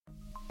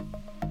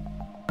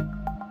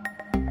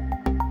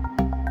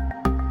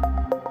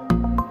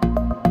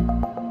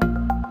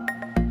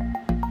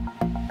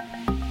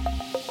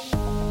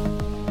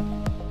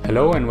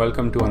Hello and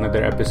welcome to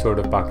another episode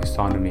of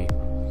Pakistonomy.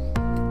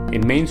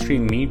 In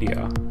mainstream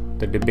media,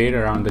 the debate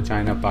around the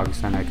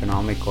China-Pakistan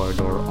economic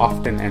corridor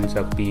often ends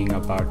up being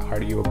about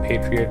are you a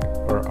patriot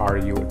or are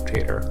you a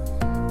traitor,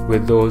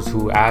 with those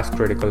who ask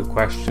critical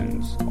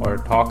questions or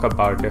talk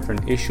about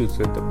different issues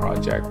with the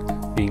project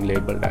being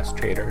labeled as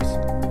traitors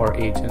or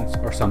agents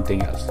or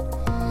something else.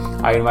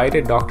 I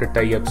invited Dr.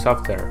 Tayyab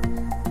Safdar,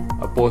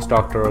 a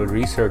postdoctoral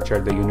researcher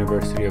at the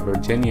University of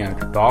Virginia,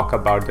 to talk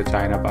about the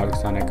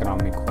China-Pakistan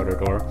economic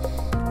corridor,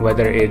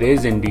 whether it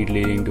is indeed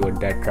leading to a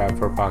debt trap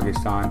for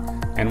Pakistan,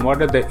 and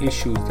what are the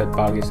issues that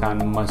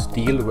Pakistan must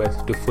deal with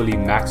to fully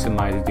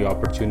maximize the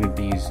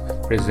opportunities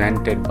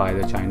presented by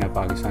the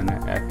China-Pakistan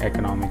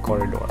economic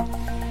corridor.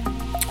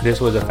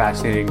 This was a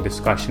fascinating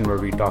discussion where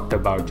we talked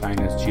about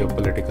China's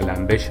geopolitical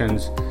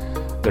ambitions,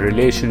 the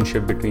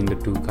relationship between the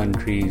two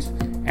countries,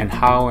 and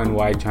how and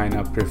why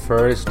China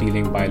prefers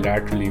dealing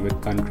bilaterally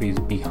with countries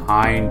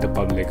behind the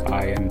public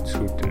eye and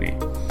scrutiny.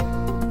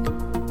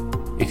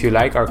 If you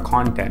like our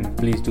content,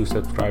 please do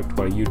subscribe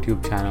to our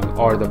YouTube channel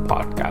or the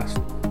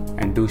podcast,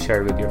 and do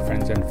share with your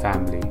friends and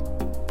family.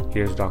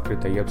 Here's Dr.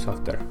 Tayyab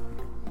Safdar.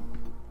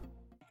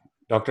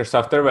 Dr.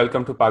 Safdar,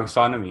 welcome to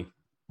Pakistonomy.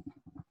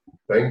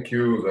 Thank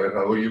you, Zaid.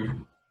 How are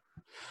you?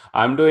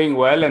 I'm doing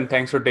well, and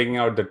thanks for taking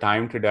out the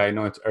time today. I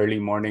know it's early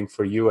morning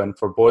for you and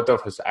for both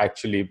of us,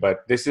 actually,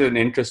 but this is an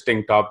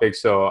interesting topic,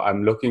 so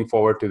I'm looking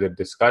forward to the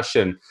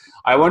discussion.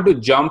 I want to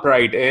jump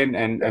right in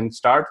and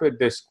start with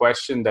this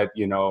question that,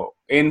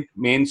 in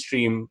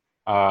mainstream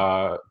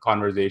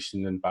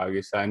conversations in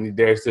Pakistan,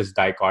 there's this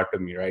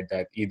dichotomy, right?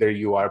 That either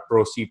you are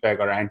pro-CPEC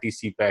or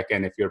anti-CPEC,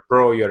 and if you're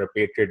pro, you're a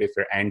patriot. If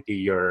you're anti,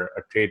 you're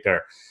a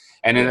traitor.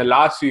 And in the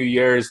last few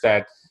years,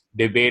 that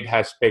debate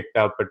has picked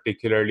up,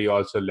 particularly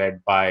also led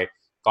by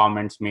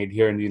comments made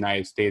here in the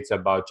United States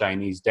about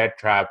Chinese debt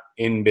trap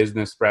in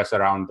business press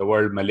around the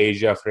world.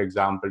 Malaysia, for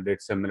example,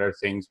 did similar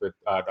things with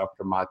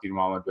Dr. Mahathir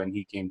Mohamad when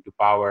he came to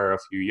power a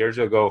few years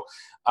ago.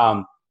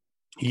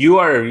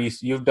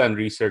 You've done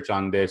research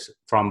on this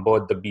from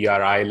both the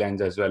BRI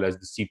lens as well as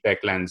the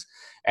CPEC lens.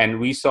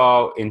 And we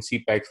saw in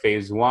CPEC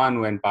phase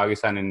one, when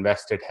Pakistan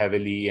invested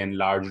heavily in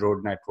large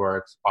road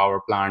networks, power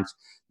plants,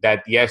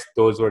 that yes,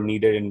 those were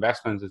needed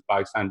investments as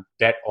Pakistan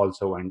debt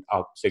also went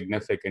up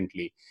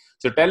significantly.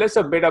 So tell us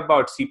a bit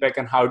about CPEC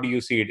and how do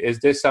you see it? Is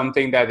this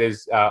something that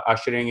is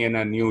ushering in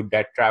a new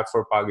debt trap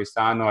for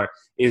Pakistan, or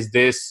is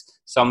this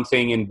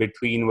something in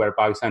between where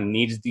Pakistan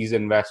needs these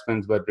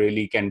investments but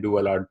really can do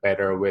a lot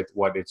better with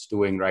what it's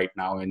doing right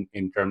now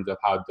in terms of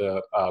how the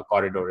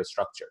corridor is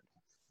structured?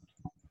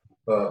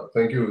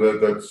 Thank you.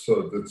 That's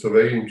a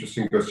very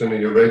interesting question,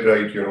 and you're very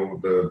right.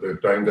 The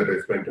time that I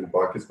spent in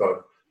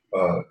Pakistan,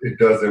 it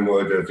does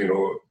emerge as,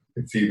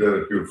 it's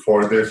either you're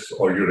for this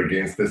or you're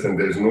against this, and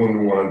there's no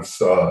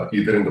nuance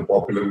either in the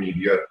popular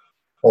media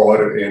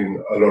or in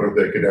a lot of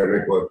the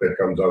academic work that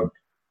comes out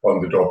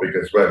on the topic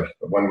as well.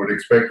 One would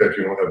expect that,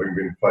 having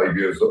been 5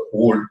 years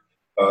old,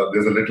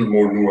 there's a little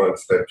more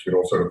nuance that,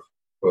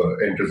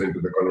 enters into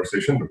the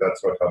conversation, but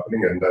that's not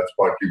happening, and that's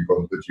partly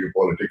because of the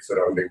geopolitics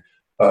surrounding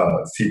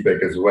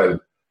CPEC as well.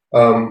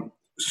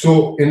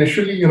 So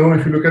initially,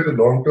 if you look at the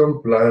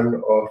long-term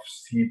plan of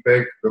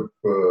CPEC, the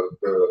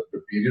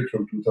period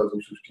from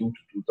 2015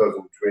 to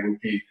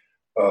 2020,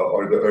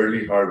 or the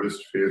early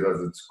harvest phase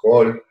as it's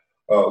called,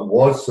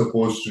 was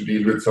supposed to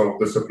deal with some of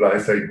the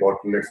supply-side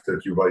bottlenecks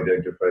that you've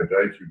identified,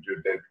 right?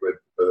 You dealt with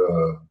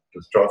the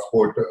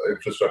transport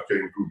infrastructure,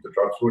 improve the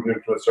transport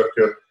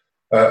infrastructure,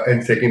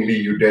 and secondly,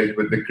 you dealt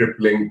with the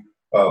crippling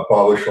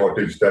power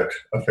shortage that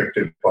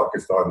affected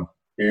Pakistan,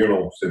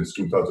 since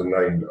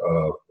 2009,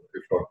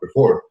 if not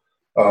before.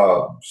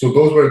 So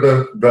those were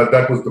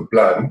that was the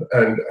plan,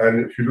 and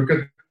if you look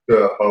at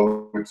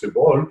how it's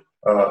evolved,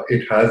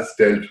 it has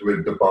dealt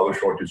with the power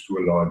shortage to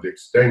a large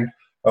extent.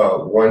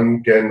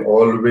 One can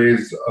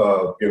always,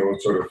 have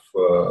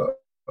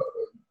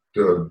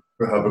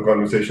a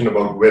conversation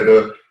about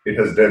whether it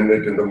has done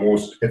it in the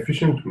most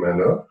efficient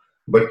manner,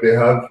 but they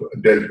have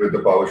dealt with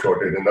the power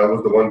shortage, and that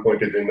was the one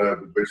point in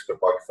which the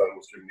Pakistan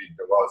Muslim League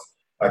Nawaz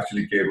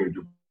actually came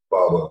into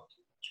power.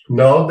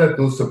 Now that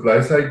those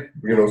supply side,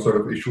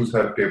 issues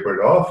have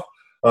tapered off,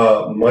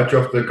 much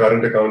of the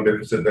current account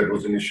deficit that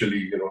was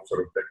initially,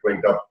 that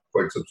went up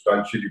quite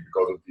substantially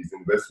because of these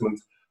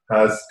investments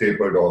has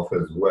tapered off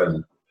as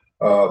well.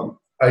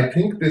 I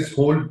think this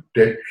whole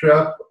debt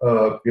trap,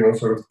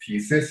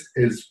 thesis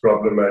is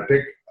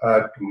problematic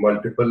at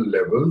multiple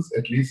levels.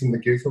 At least in the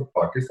case of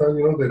Pakistan,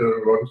 there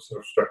are a lot of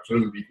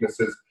structural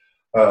weaknesses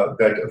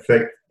that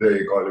affect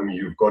the economy.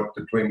 You've got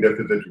the twin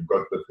deficit, you've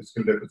got the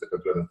fiscal deficit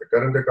as well as the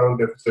current account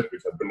deficit,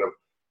 which has been a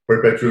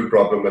perpetual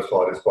problem as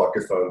far as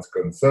Pakistan is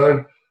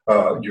concerned.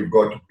 You've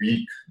got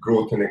weak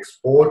growth in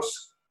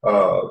exports.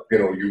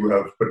 You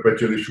have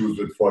perpetual issues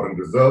with foreign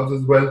reserves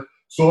as well.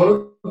 So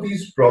all of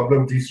these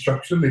problems, these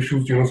structural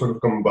issues,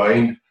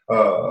 combined,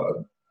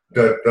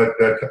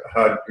 that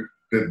had,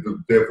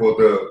 therefore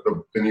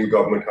the new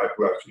government had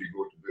to actually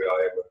go to the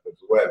IMF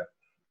as well.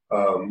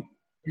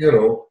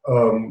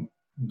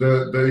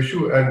 The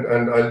issue,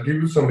 and I'll give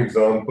you some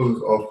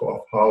examples of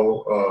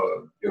how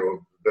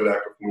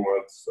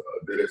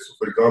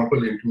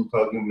example, in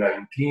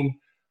 2019,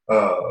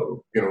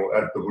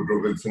 at the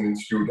Woodrow Wilson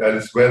Institute,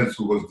 Alice Wells,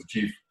 who was the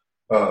chief,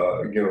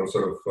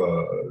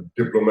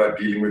 diplomat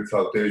dealing with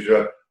South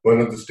Asia, one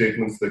of the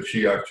statements that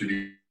she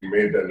actually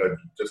made, and I'd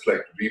just like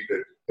to read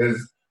it,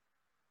 is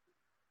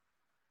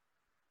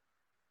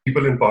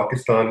people in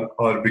Pakistan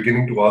are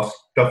beginning to ask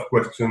tough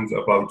questions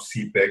about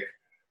CPEC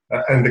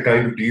and the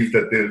kind of deals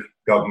that their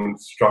government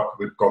struck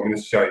with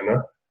communist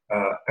China,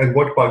 and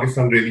what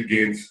Pakistan really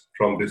gains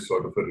from this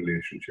sort of a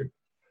relationship.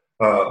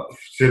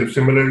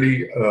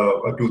 Similarly,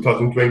 a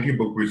 2020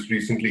 book which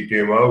recently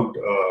came out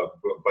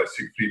by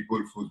Siegfried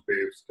Wulff, who's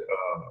based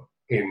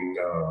in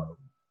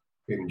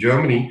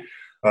Germany,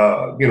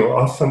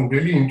 asked some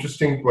really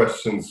interesting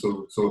questions.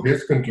 So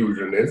his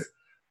conclusion is,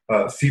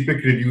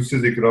 CPEC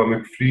reduces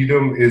economic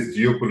freedom, is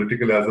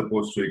geopolitical as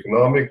opposed to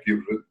economic,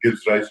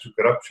 gives rise to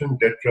corruption,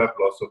 debt trap,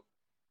 loss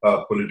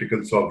of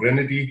political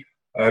sovereignty,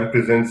 and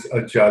presents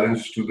a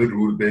challenge to the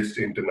rule-based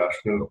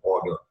international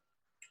order.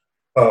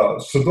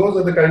 So those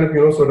are the kind of,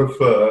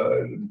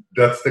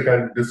 that's the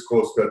kind of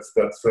discourse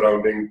that's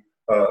surrounding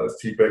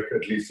CPEC,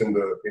 at least in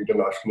the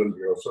international,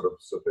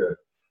 sphere.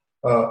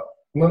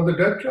 Now, the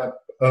debt trap,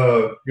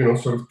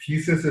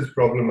 thesis is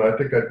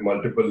problematic at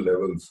multiple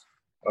levels.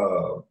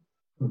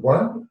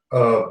 One,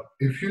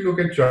 if you look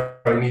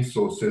at Chinese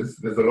sources,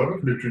 there's a lot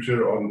of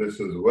literature on this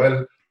as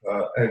well.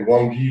 And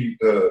Wang Yi,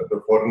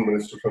 the foreign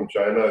minister from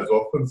China, has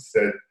often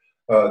said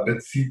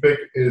that CPEC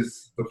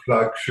is the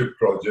flagship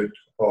project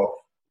of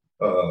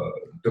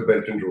the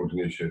Belt and Road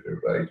Initiative,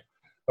 right?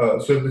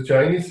 So the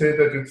Chinese say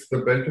that it's the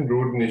Belt and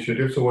Road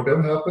Initiative, so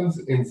whatever happens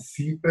in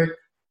CPEC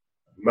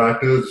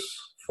matters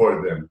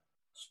for them.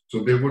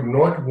 So they would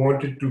not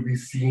want it to be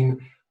seen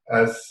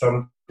as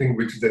something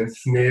which is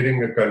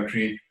ensnaring a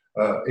country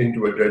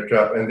into a debt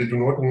trap, and they do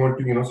not want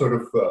to,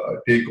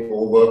 take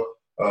over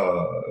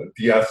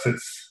the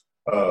assets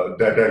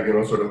that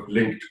are,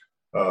 linked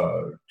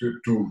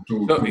to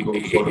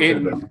those sort of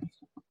investments.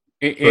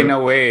 In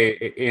a way,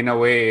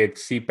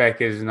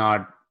 CPEC is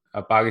not,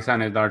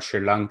 Pakistan is not Sri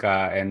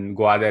Lanka, and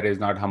Gwadar is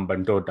not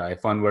Hambantota.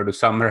 If one were to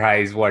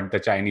summarize what the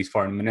Chinese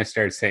foreign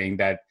minister is saying,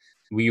 that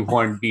we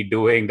won't be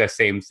doing the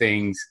same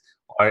things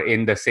or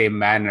in the same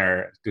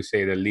manner, to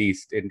say the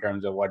least, in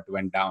terms of what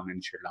went down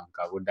in Sri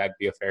Lanka. Would that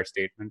be a fair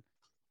statement?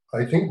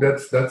 I think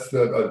that's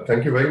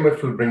thank you very much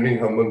for bringing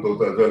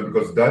Hambantota as well,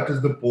 because that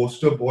is the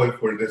poster boy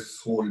for this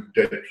whole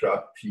debt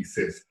trap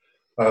thesis.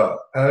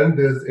 And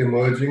there's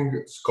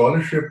emerging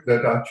scholarship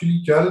that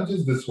actually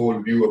challenges this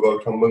whole view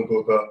about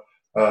Hambantota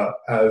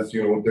as,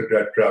 the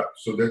debt trap.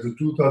 So there's a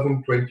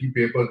 2020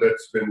 paper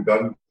that's been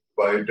done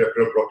by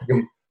Deborah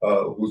Brottingham,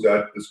 who's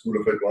at the School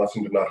of Advanced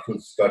International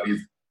Studies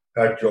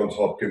at Johns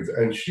Hopkins.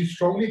 And she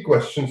strongly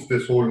questions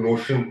this whole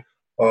notion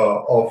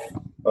of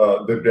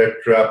the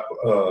debt trap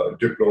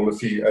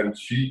diplomacy. And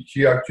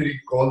she actually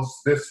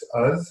calls this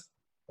as,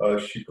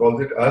 she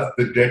calls it as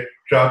the debt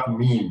trap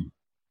meme.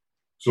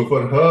 So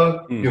for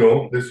her,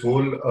 this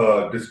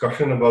whole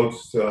discussion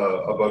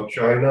about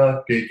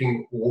China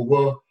taking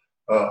over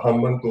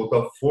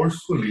Hambantota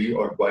forcefully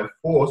or by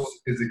force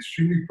is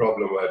extremely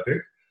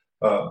problematic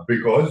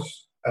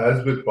because,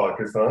 as with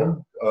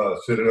Pakistan,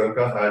 Sri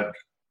Lanka had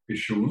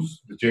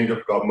issues. The change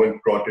of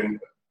government brought in,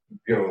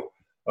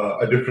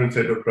 a different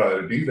set of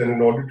priorities, and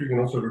in order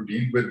to,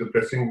 deal with the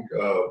pressing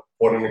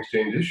foreign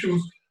exchange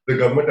issues, the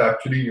government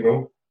actually,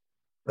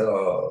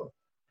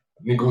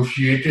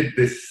 negotiated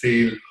this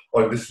sale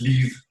or this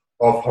lease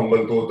of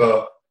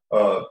Hambantota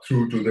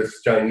through to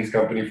this Chinese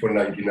company for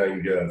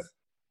 99 years.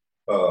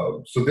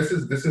 So this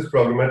is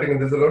problematic, and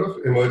there's a lot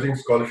of emerging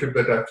scholarship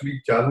that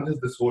actually challenges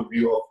this whole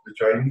view of the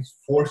Chinese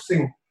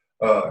forcing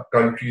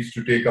countries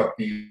to take up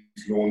these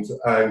loans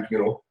and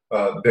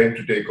then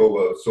to take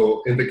over.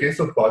 So in the case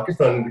of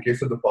Pakistan, in the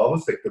case of the power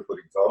sector, for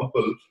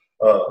example,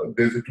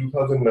 there's a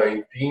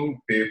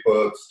 2019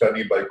 paper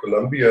study by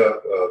Columbia,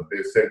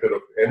 the Center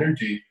of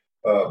Energy,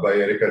 by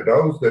Erica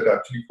Downs, that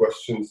actually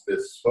questions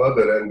this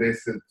further. And they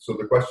said, so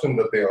the question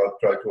that they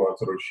try to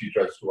answer, or she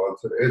tries to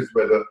answer, is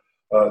whether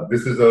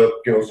this is a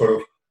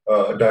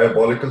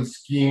diabolical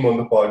scheme on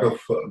the part of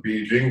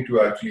Beijing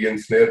to actually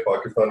ensnare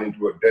Pakistan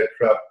into a debt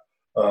trap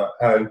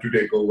and to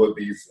take over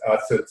these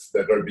assets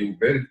that are being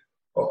built,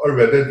 or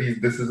whether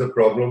this is a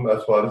problem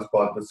as far as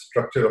the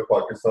structure of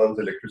Pakistan's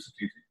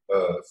electricity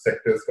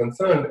sector is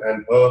concerned.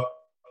 And her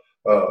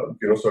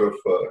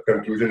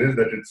conclusion is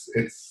that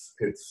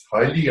it's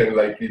highly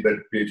unlikely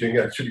that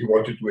Beijing actually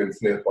wanted to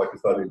ensnare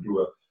Pakistan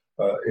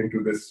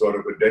into this sort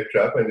of a debt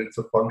trap, and it's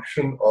a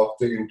function of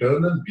the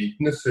internal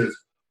weaknesses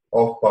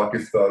of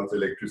Pakistan's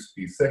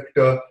electricity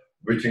sector,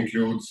 which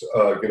includes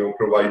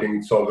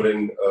providing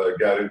sovereign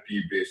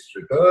guarantee-based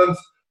returns,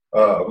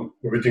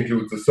 which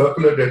includes the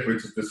circular debt,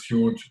 which is this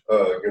huge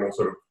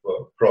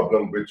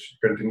problem which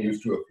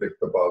continues to afflict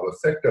the power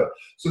sector.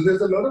 So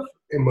there's a lot of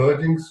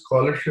emerging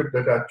scholarship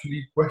that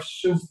actually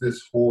questions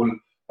this whole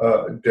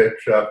debt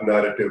trap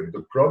narrative.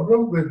 The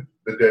problem with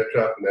the debt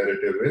trap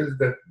narrative is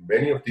that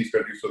many of these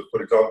countries, so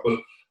for example,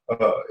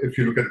 if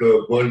you look at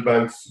the World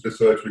Bank's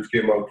research, which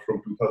came out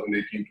from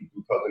 2018 to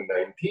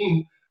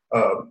 2019,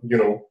 you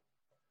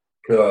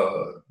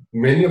know,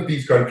 many of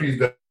these countries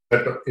that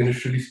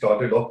initially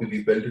started off with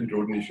these Belt and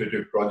Road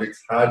Initiative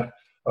projects had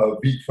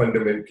weak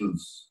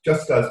fundamentals,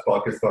 just as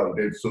Pakistan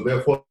did. So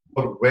therefore,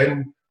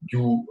 when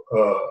you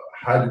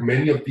had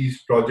many of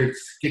these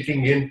projects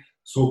kicking in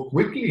so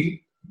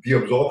quickly, the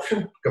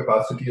absorption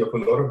capacity of a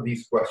lot of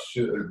these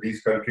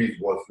countries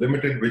was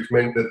limited, which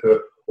meant that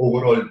the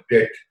overall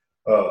debt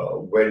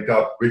went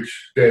up,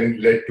 which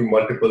then led to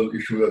multiple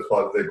issues as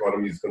far as the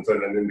economy is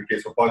concerned. And in the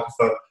case of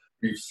Pakistan,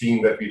 we've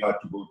seen that we had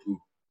to go to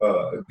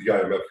the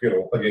IMF. You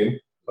know, again,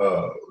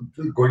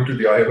 going to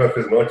the IMF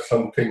is not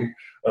something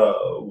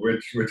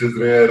which is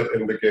rare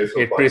in the case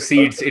of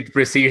Pakistan. It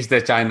precedes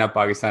the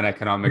China-Pakistan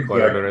economic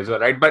corridor as well,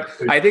 right? But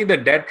I think the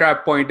debt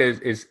trap point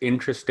is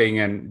interesting,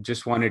 and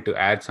just wanted to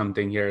add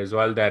something here as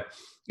well, that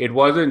it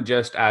wasn't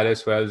just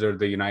Alice Wells or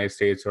the United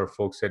States or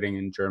folks sitting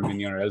in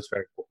Germany or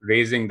elsewhere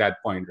raising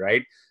that point,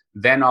 right?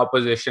 Then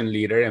opposition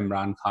leader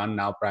Imran Khan,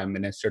 now Prime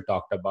Minister,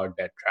 talked about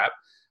debt trap.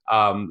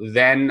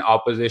 Then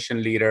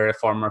opposition leader,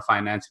 former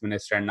finance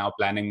minister, and now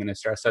planning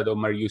minister Asad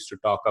Omar used to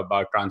talk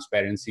about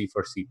transparency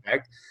for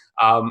CPEC.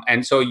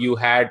 And so you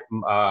had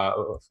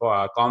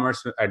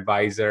commerce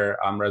advisor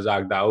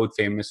Razak Daoud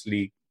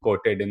famously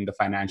quoted in the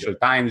Financial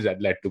Times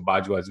that led to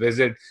Bajwa's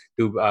visit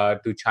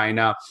to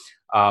China,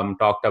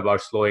 talked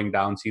about slowing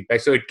down CPEC.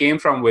 So it came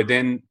from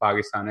within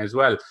Pakistan as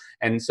well.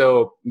 And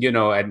so, you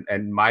know,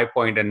 and my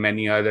point and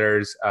many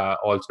others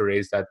also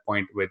raised that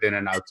point within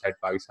and outside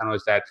Pakistan,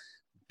 was that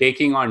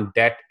taking on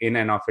debt in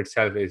and of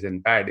itself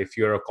isn't bad. If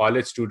you're a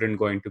college student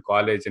going to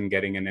college and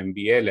getting an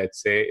MBA,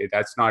 let's say,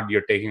 that's not,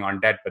 you're taking on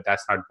debt, but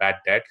that's not bad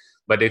debt.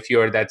 But if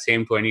you're that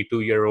same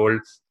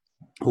 22-year-old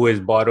who is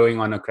borrowing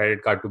on a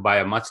credit card to buy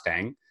a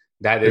Mustang,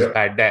 that is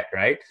bad debt,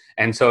 right?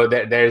 And so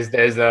there's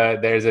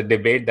a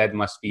debate that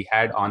must be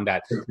had on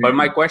that. But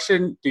my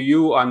question to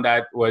you on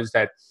that was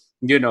that,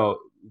 you know,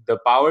 the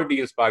power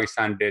deals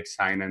Pakistan did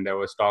sign, and there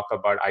was talk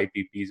about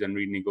IPPs and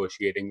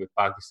renegotiating with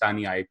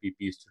Pakistani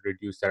IPPs to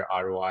reduce their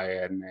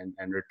ROI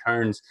and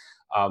returns.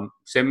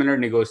 Similar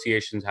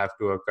negotiations have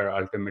to occur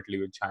ultimately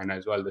with China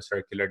as well. The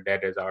circular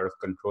debt is out of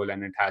control,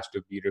 and it has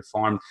to be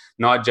reformed,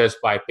 not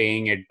just by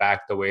paying it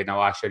back the way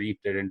Nawaz Sharif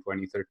did in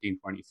 2013,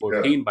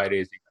 2014 by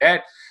raising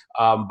debt,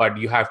 but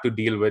you have to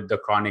deal with the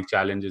chronic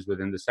challenges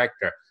within the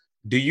sector.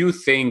 Do you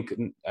think,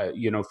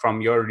 you know,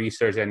 from your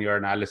research and your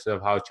analysis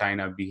of how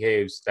China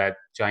behaves, that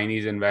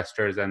Chinese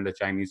investors and the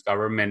Chinese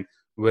government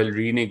will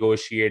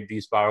renegotiate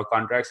these power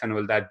contracts, and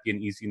will that be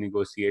an easy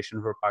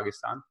negotiation for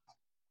Pakistan?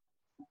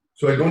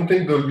 So I don't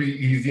think there will be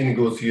easy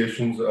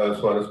negotiations as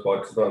far as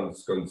Pakistan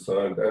is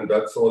concerned. And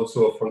that's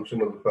also a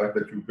function of the fact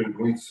that you've been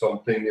doing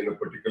something in a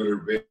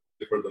particular way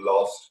for the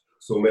last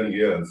so many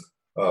years.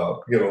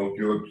 You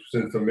know,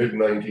 since the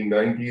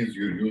mid-1990s,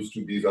 you're used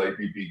to these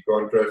IPP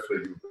contracts where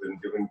you've been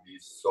given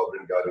these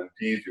sovereign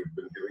guarantees, you've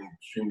been given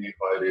extremely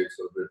high rates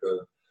of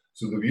return.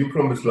 So the view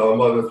from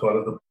Islamabad as far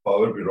as the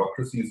power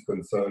bureaucracy is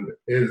concerned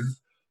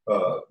is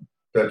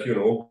that, you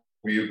know,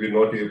 we're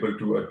not able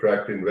to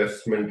attract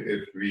investment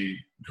if we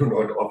do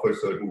not offer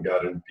certain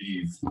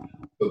guarantees.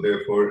 So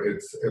therefore,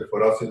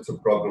 for us, it's a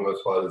problem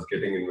as far as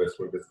getting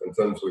investment is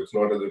concerned. So it's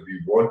not as if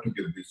we want to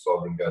give these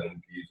sovereign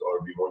guarantees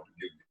or we want to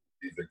give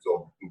these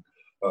exorbitant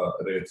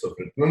rates of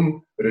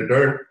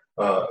return.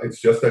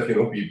 It's just that, you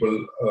know,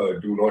 people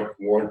do not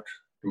want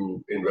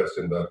to invest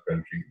in that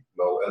country.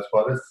 Now, as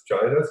far as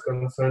China is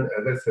concerned,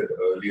 as I said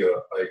earlier,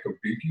 I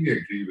completely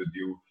agree with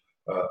you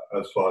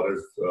as far as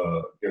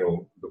you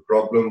know, the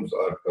problems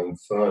are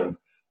concerned.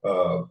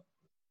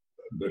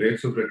 The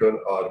rates of return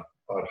are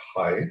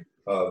high.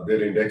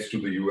 They're indexed to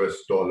the US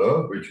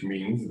dollar, which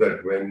means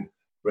that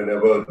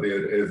whenever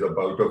there is a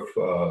bout of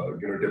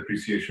you know,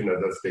 depreciation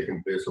as has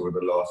taken place over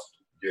the last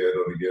year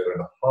or a year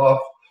and a half,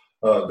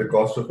 the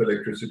cost of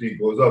electricity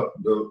goes up.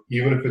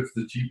 Even if it's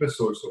the cheapest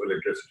source of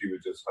electricity,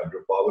 which is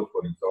hydropower,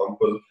 for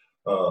example,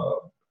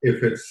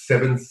 if it's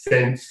 7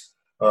 cents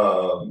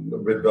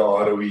with the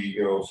ROE,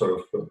 you know,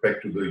 sort of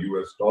pegged to the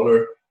US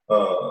dollar,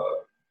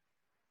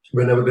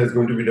 whenever there's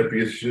going to be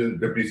depreciation,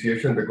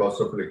 the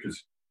cost of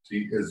electricity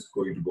is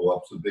going to go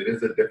up. So there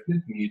is a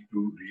definite need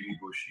to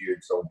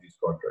renegotiate some of these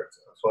contracts.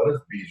 As far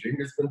as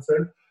Beijing is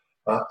concerned,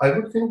 I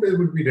would think they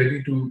would be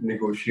ready to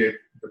negotiate.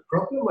 The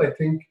problem, I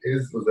think,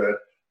 is that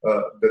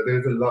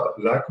there's a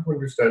lack of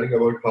understanding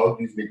about how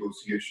these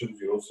negotiations,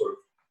 you know, sort of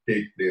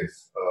take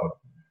place.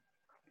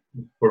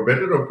 For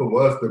better or for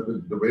worse,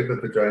 the way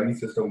that the Chinese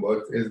system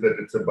works is that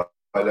it's a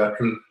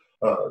bilateral,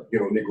 you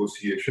know,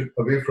 negotiation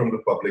away from the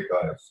public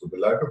eye. So the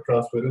lack of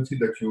transparency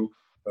that you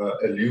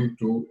allude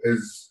to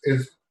is,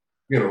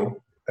 you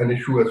know, an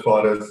issue as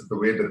far as the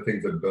way that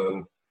things are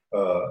done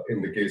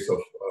in the case of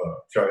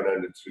China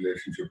and its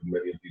relationship with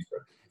many of these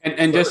countries.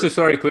 And just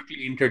to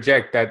quickly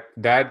interject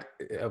that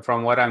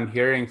from what I'm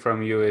hearing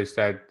from you is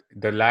that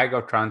the lack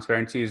of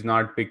transparency is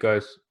not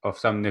because of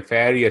some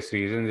nefarious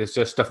reasons. It's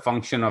just a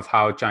function of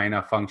how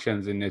China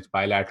functions in its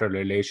bilateral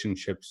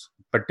relationships,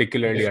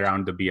 particularly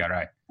around the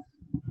BRI.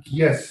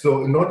 Yes,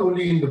 so not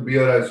only in the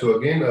BRI, so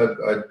again,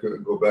 I'd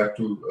go back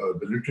to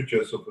the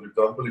literature. So, for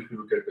example, if you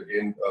look at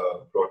again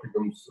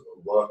Rottingham's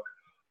work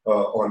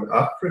on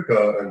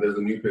Africa, and there's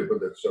a new paper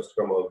that's just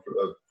come out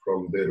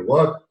from their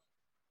work,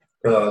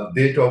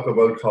 they talk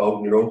about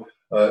how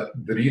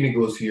the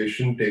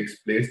renegotiation takes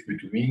place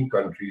between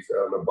countries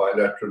on a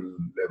bilateral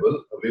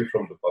level, away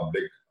from the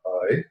public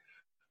eye,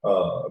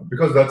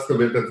 because that's the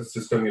way that the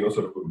system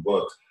sort of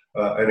works.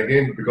 And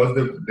again, because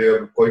they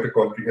have quite a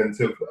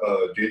comprehensive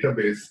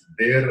database,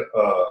 their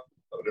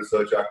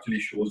research actually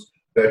shows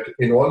that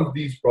in all of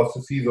these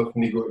processes of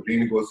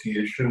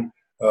renegotiation,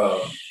 uh,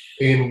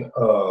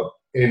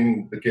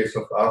 in the case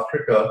of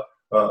Africa,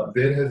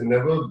 there has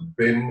never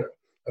been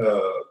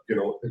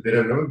there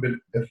have never been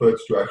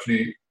efforts to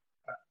actually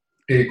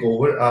take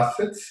over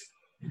assets,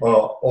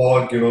 or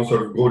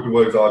sort of go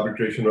towards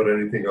arbitration or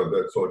anything of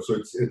that sort. So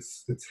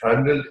it's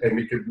handled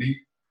amicably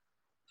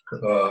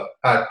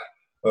at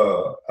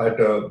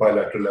a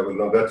bilateral level.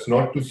 Now, that's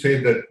not to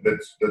say that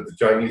the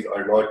Chinese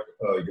are not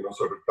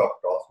sort of tough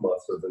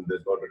taskmasters, and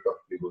there's not a tough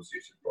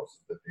negotiation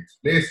process that takes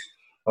place.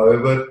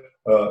 However,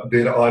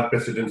 there are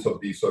precedents of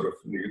these sort of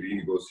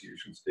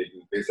renegotiations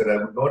taking place, and I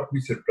would not be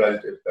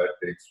surprised if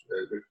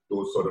if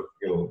those sort of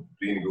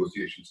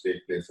renegotiations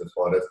take place as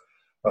far as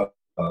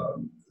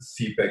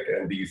CPEC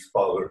and these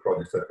power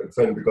projects are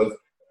concerned. Because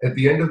at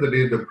the end of the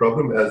day, the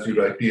problem, as you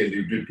rightly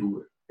alluded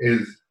to,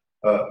 is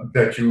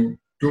that you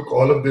took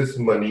all of this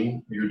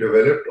money, you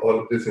developed all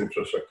of this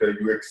infrastructure,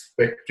 you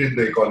expected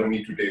the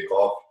economy to take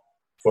off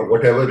for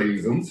whatever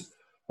reasons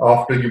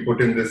after you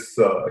put in this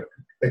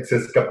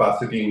excess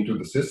capacity into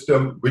the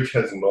system, which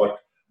has not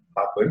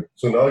happened.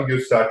 So now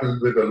you're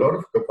saddled with a lot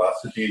of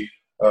capacity,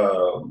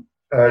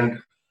 and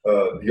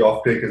the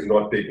offtake is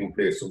not taking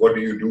place. So what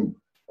do?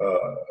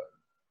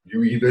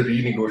 You either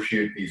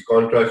renegotiate these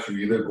contracts, you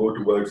either go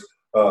towards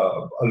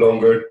a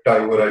longer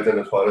time horizon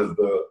as far as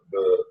the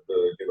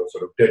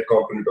sort of debt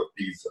component of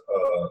these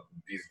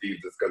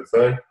deals is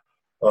concerned,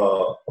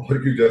 or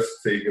you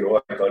just say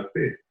I can't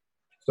pay.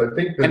 So I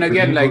think that, and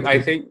again, like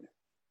I think,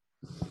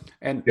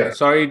 and yeah.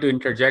 Sorry to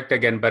interject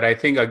again, but I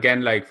think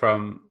again, like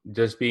from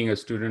just being a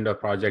student of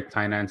project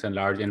finance and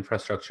large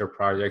infrastructure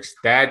projects,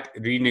 that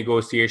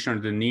renegotiation or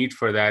the need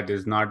for that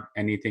is not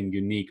anything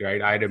unique,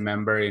 right? I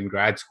remember in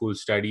grad school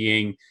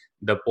studying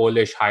the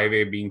Polish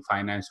highway being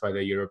financed by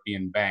the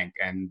European Bank,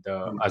 and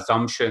the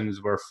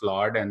assumptions were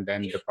flawed, and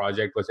then the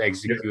project was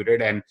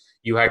executed, and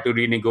you had to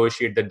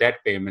renegotiate the debt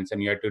payments,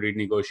 and you had to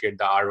renegotiate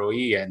the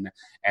ROE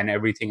and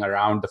everything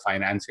around the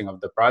financing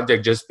of the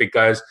project, just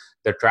because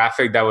the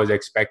traffic that was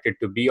expected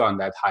to be on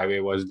that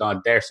highway was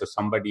not there. So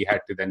somebody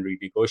had to then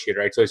renegotiate,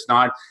 right? So it's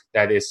not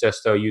that it's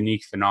just a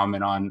unique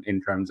phenomenon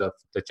in terms of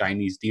the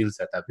Chinese deals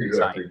that have been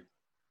signed.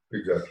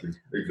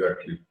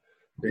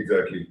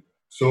 Exactly.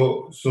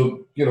 So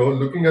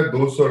looking at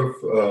those sort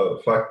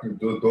of factors,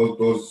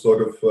 those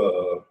sort of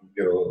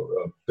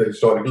the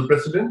historical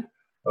precedent,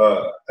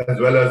 as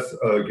well as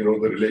the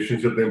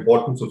relationship, the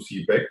importance of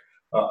CPEC,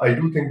 I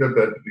do think that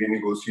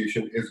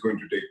renegotiation is going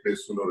to take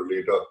place sooner or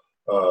later,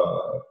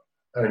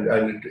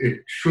 and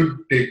it should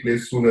take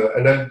place sooner.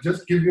 And I'll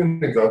just give you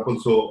an example.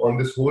 So on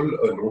this whole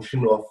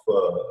notion of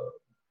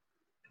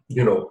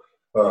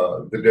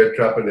the debt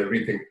trap and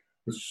everything.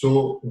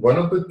 So one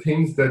of the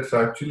things that's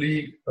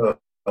actually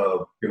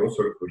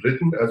sort of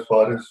written as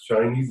far as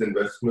Chinese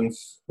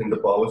investments in the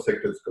power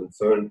sector is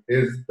concerned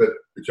is that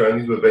the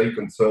Chinese were very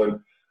concerned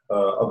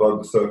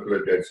about the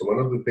circular debt. So one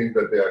of the things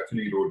that they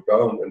actually wrote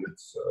down, and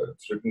it's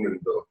written in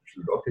the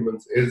official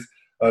documents, is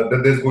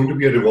that there's going to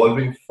be a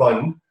revolving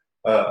fund,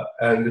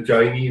 and the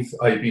Chinese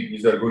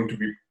IPPs are going to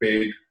be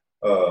paid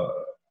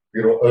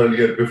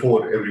earlier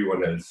before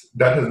everyone else.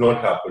 That has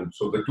not happened.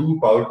 So the two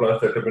power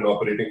plants that have been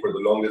operating for the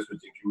longest,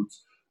 which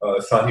includes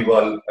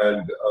Sahiwal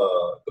and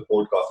the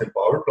Port Qasim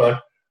power plant,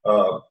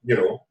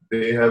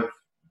 they have,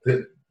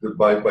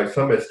 by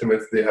some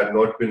estimates, they had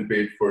not been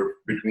paid for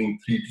between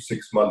 3 to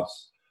 6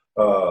 months.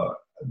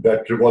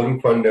 That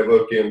revolving fund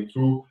never came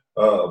through.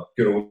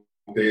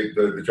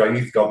 The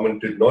Chinese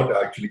government did not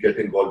actually get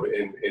involved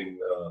in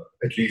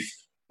at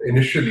least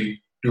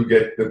initially, to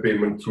get the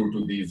payment through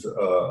to these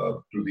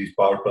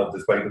power plants,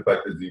 despite the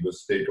fact that these were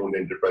state-owned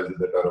enterprises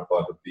that are a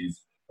part of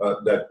these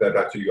that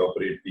actually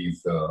operate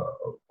these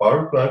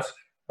power plants,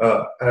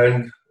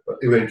 and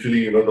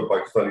eventually, the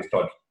Pakistanis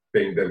started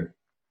paying them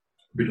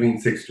between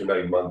 6 to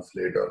 9 months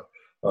later.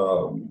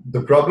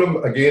 The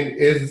problem again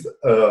is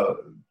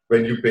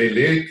when you pay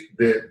late.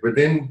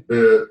 Within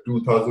the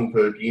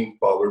 2013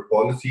 power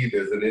policy,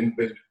 there's an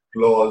inbuilt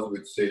clause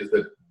which says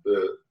that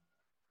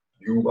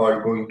you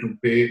are going to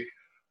pay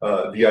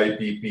the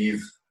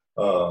IPPs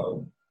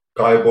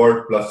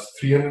KIBOR plus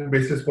 300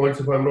 basis points,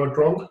 if I'm not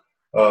wrong,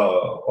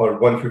 or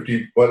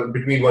 150,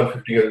 between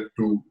 150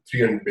 to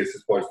 300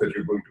 basis points that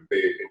you're going to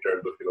pay in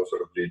terms of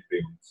sort of late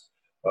payments.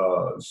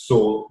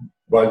 So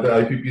while the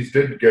IPPs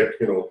did get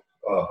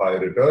higher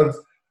returns,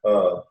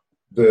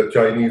 the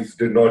Chinese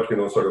did not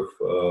sort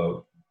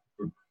of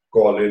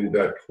call in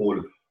that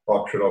whole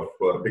option of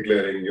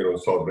declaring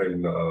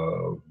sovereign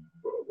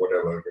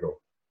whatever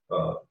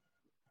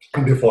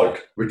default,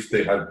 which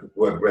they had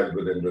were well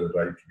within the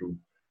right to do.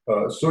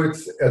 So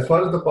it's as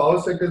far as the power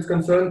sector is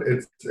concerned,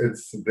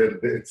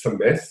 it's a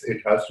mess.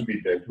 It has to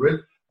be dealt with.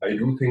 I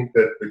do think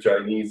that the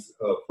Chinese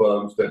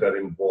firms that are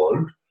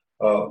involved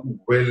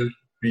will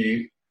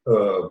be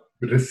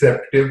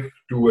receptive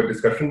to a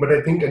discussion, but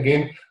I think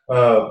again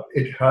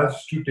it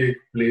has to take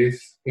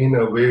place in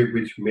a way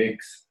which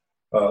makes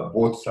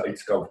both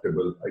sides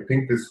comfortable. I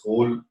think this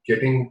whole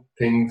getting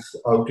things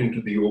out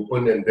into the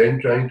open and then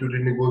trying to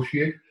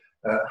renegotiate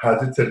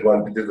has its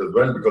advantages as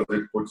well because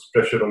it puts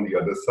pressure on the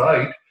other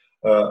side.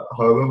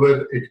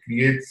 However, it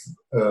creates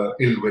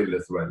ill will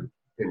as well,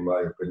 in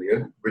my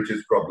opinion, which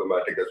is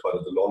problematic as far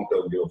as the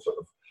long-term,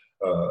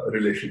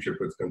 relationship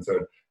is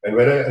concerned. And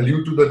when I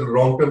allude to the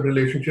long-term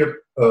relationship,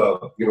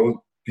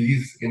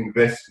 these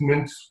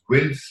investments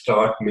will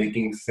start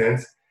making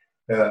sense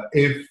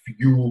if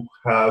you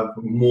have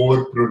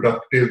more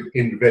productive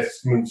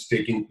investments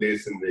taking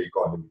place in the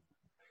economy.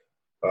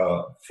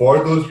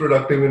 For those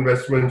productive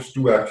investments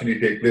to actually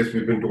take place,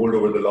 we've been told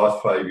over the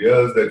last 5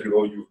 years that you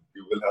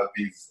will have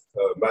these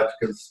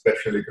magical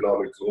special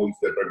economic zones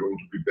that are going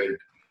to be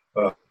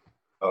built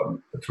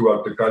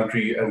throughout the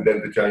country, and then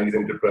the Chinese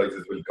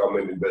enterprises will come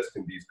and invest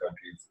in these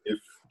countries. If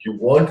you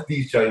want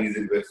these Chinese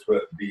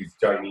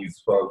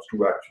firms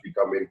to actually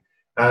come in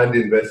and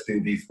invest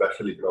in these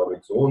special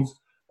economic zones,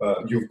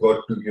 you've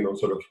got to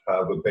sort of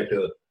have a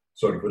better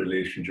sort of a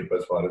relationship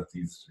as far as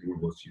these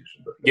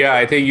negotiations are concerned. Yeah,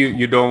 I think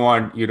you don't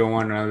want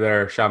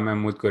another Shah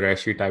Mahmood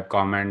Qureshi type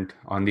comment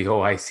on the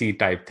OIC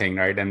type thing,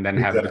 right? And then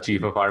have the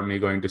chief of army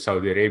going to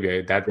Saudi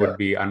Arabia. That would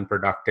be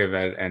unproductive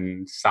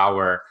and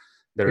sour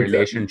the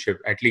relationship,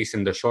 at least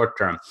in the short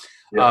term.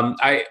 Yeah.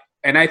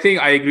 I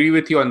think I agree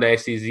with you on the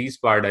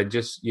SEZs part. I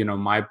just,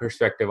 my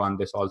perspective on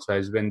this also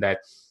has been that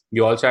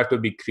you also have to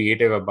be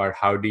creative about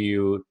how do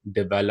you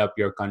develop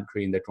your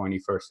country in the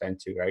 21st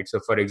century, right?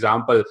 So, for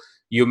example,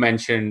 you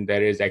mentioned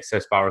there is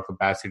excess power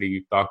capacity.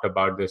 You talked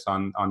about this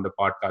on the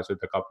podcast with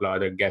a couple of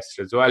other guests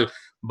as well.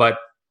 But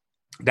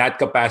that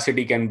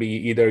capacity can be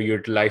either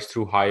utilized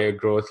through higher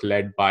growth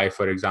led by,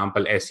 for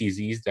example,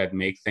 SEZs that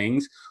make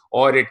things,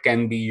 or it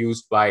can be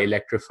used by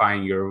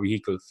electrifying your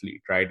vehicle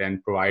fleet, right?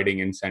 And providing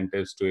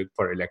incentives to it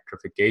for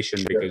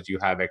electrification because you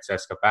have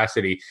excess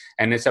capacity.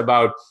 And it's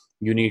about,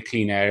 you need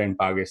clean air in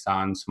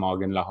Pakistan.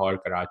 Smog in Lahore,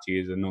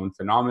 Karachi is a known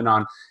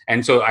phenomenon.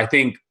 And so I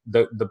think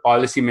the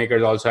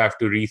policymakers also have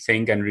to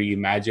rethink and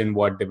reimagine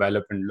what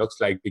development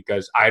looks like,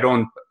 because at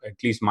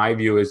least my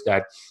view is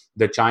that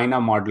the China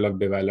model of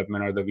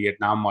development or the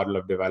Vietnam model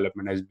of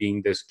development as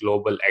being this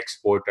global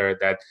exporter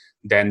that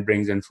then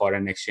brings in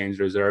foreign exchange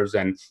reserves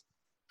and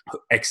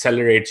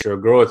accelerates your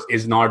growth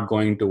is not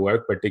going to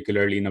work,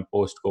 particularly in a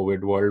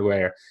post-COVID world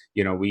where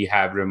we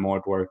have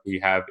remote work, we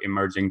have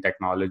emerging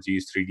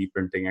technologies, 3D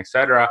printing,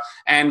 etc.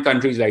 And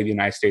countries like the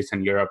United States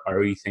and Europe are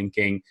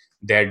rethinking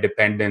their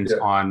dependence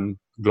on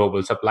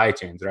global supply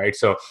chains, right?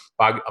 So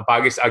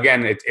Pakistan,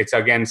 again, it's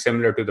again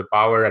similar to the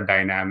power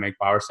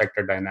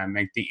sector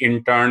dynamic. The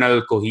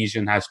internal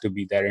cohesion has to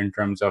be there in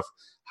terms of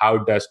how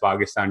does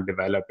Pakistan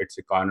develop its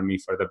economy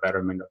for the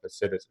betterment of its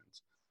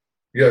citizens.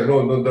 Yeah,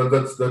 no,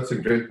 that's a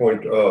great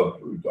point.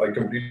 I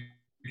completely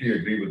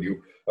agree with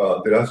you.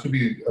 There has to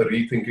be a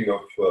rethinking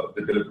of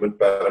the development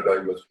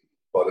paradigm as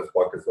far as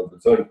Pakistan is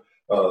concerned.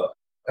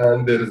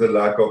 And there is a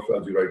lack of,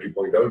 as you rightly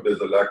point out, there's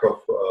a lack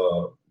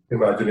of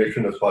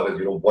imagination as far as,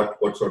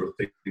 what sort of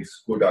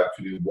things could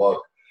actually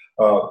work.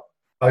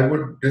 I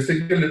would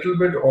disagree a little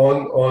bit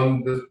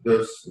on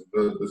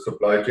the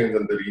supply chains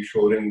and the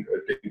reshoring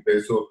taking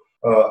place. So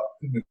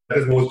that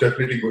is most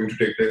definitely going to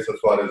take place as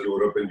far as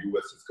Europe and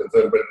US is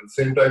concerned. But at the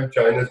same time,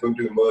 China is going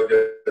to emerge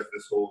as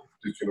this whole,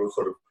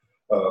 sort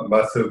of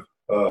massive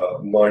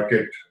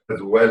market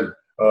as well.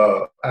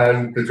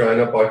 And the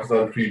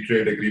China-Pakistan Free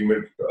Trade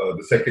Agreement,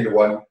 the second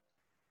one,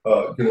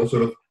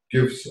 sort of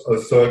gives a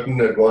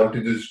certain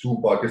advantages to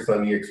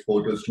Pakistani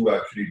exporters to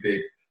actually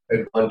take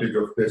advantage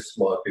of this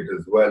market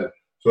as well.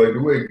 So I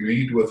do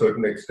agree to a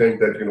certain extent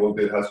that,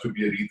 there has to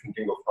be a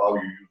rethinking of how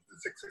you use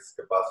this excess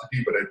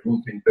capacity. But I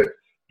do think that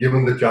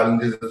given the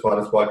challenges as far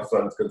as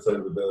Pakistan is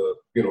concerned with the,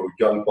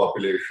 young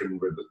population,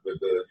 with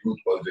the youth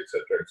bulge,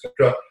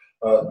 etc.,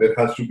 there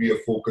has to be a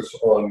focus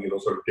on,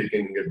 sort of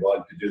taking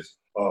advantages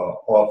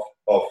of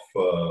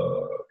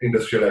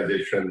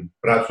industrialization,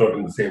 perhaps not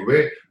in the same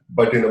way,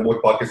 but in a more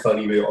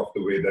Pakistani way of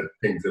the way that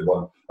things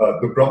evolve.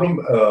 The problem,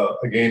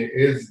 again,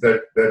 is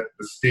that the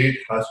state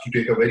has to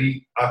take a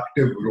very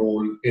active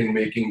role in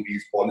making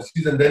these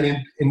policies and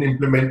then in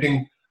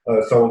implementing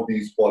some of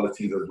these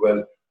policies as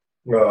well.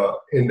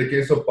 In the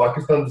case of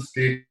Pakistan, the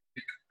state's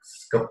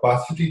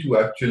capacity to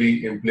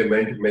actually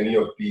implement many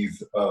of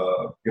these,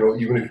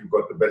 even if you've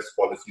got the best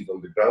policies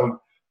on the ground,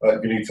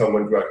 you need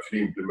someone to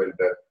actually implement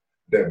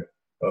them.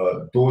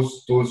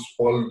 Those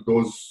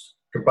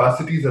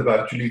capacities have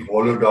actually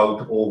hollowed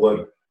out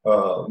over,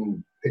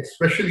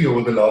 especially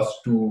over the last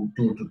two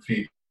to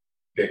three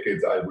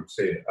decades, I would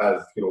say,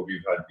 as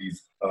we've had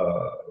these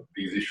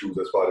issues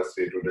as far as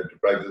state-owned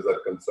enterprises are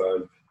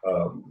concerned,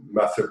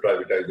 massive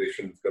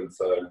privatization is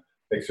concerned,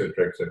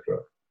 etc., etc.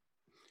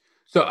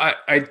 So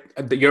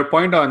your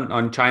point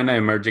on China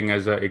emerging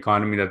as an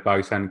economy that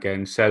Pakistan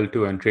can sell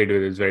to and trade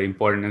with is very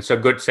important. It's a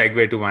good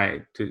segue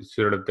to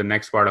sort of the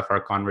next part of our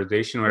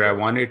conversation, where I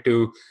wanted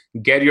to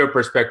get your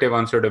perspective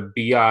on sort of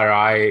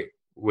BRI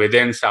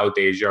within South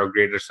Asia or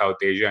Greater South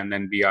Asia, and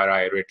then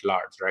BRI writ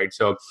large, right?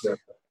 So Yeah.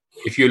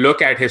 if you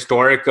look at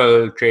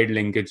historical trade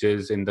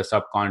linkages in the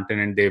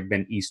subcontinent, they've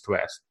been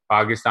east-west.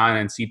 Pakistan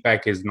and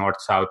CPEC is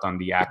north-south on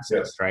the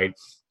axis, right?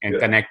 And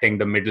connecting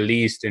the Middle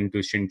East into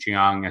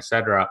Xinjiang,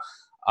 etc.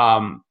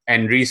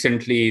 And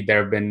recently,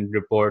 there have been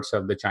reports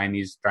of the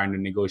Chinese trying to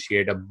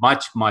negotiate a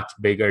much, much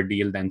bigger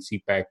deal than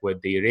CPEC with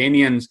the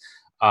Iranians.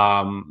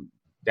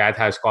 That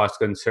has caused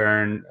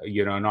concern,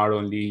 not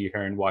only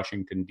here in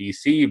Washington,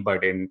 D.C.,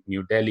 but in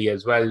New Delhi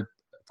as well.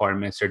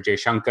 Foreign Minister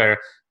Jaishankar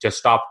just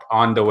stopped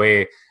on the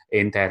way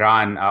in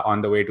Tehran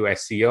on the way to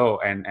SCO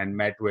and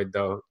met with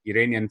the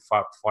Iranian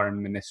foreign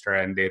minister,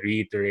 and they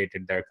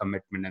reiterated their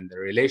commitment and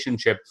their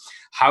relationship.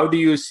 How do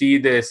you see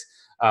this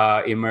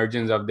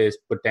emergence of this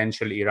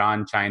potential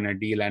Iran-China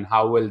deal, and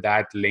how will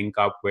that link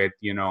up with,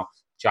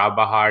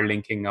 Chabahar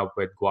linking up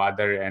with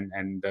Gwadar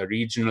and the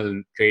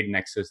regional trade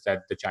nexus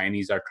that the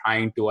Chinese are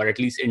trying to, or at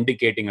least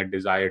indicating a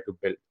desire to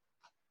build?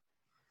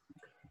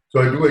 So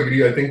I do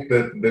agree. I think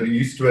that the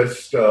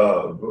East-West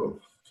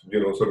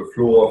sort of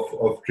flow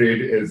of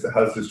trade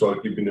has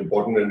historically been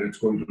important, and it's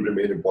going to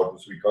remain important.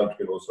 So we can't,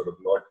 sort of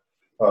not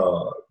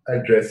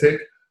address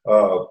it.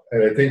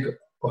 And I think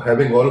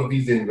having all of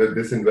this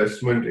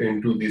investment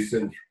into this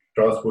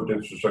transport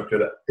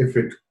infrastructure, if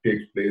it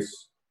takes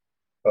place,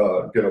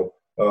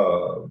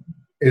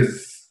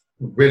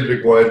 will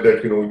require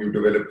that you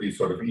develop these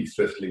sort of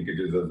East-West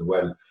linkages as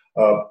well.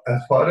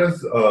 As far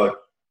as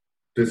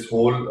this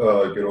whole,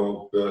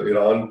 the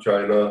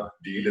Iran-China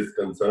deal is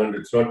concerned,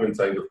 it's not been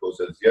signed, of course,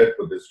 as yet,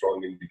 but there's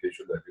strong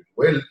indication that it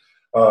will.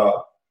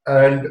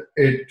 And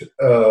it,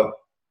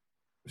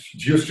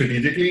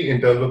 geostrategically,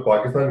 in terms of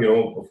Pakistan,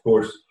 of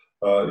course,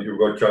 you've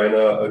got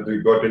China,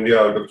 you've got India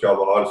out of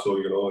Chabahar, so,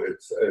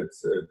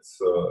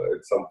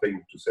 it's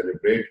something to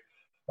celebrate.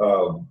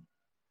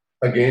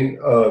 Again,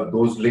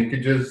 those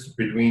linkages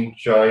between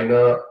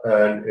China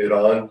and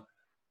Iran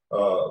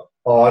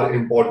are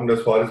important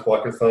as far as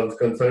Pakistan is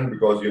concerned,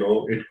 because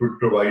it could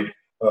provide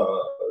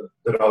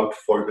the route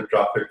for the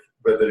traffic,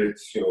 whether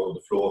it's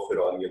the flow of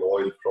Iranian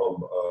oil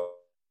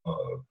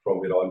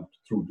from Iran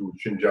through to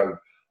Xinjiang,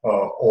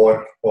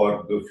 or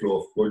the flow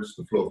of goods.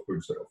 The flow of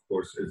goods, of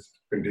course, is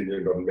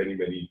contingent on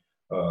many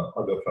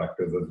other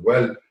factors as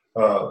well.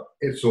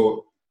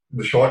 So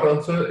the short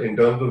answer in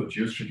terms of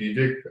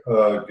geostrategic,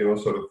 the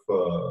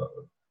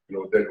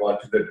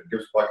advantage that it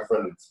gives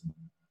Pakistan, it's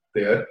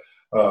there.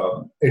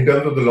 In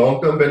terms of the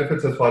long-term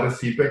benefits, as far as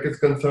CPEC is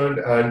concerned,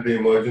 and the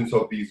emergence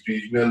of these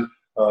regional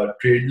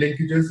trade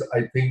linkages,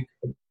 I think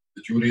the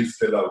jury is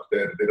still out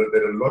there.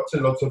 There are lots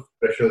and lots of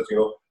pressures.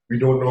 We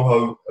don't know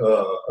how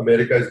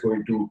America is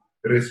going to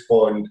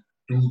respond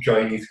to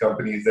Chinese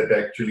companies that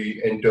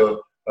actually enter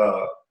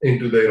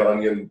into the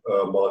Iranian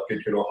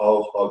market.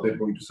 How they're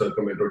going to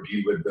circumvent or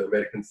deal with the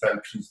American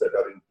sanctions that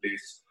are in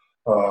place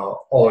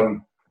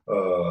on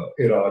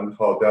Iran,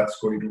 how that's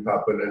going to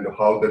happen, and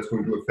how that's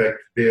going to affect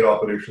their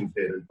operations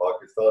here in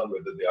Pakistan,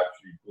 whether they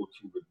actually go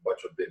through with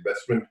much of the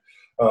investment.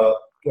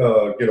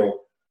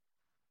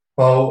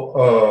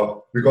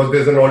 Because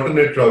there's an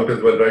alternate route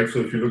as well, right? So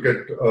if you look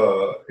at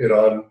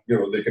Iran,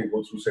 they can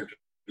go through Central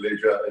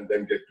Asia and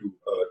then get to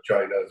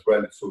China as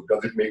well. So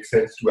does it make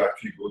sense to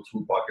actually go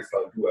through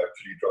Pakistan to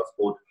actually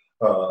transport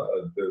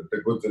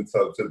the goods and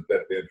services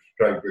that they're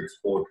trying to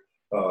export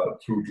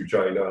through to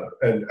China?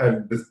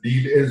 And this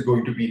deal is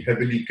going to be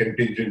heavily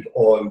contingent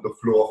on the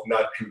flow of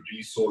natural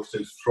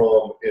resources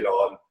from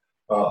Iran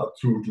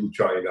through to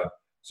China.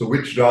 So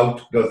which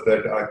route does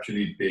that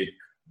actually take?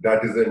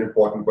 That is an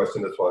important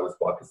question as far as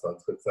Pakistan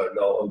is concerned.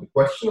 Now, on the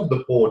question of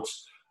the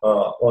ports,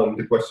 on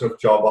the question of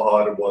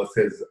Chabahar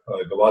versus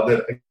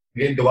Gwadar,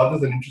 again, Gwadar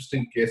is an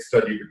interesting case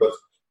study, because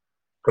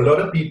a lot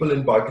of people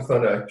in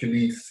Pakistan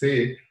actually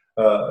say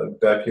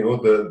that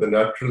the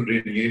natural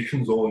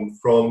radiation zone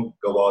from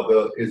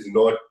Gwadar is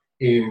not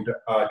aimed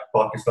at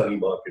Pakistani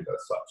market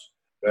as such,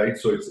 right?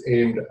 So it's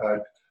aimed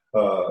at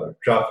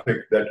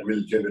traffic that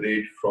will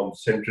generate from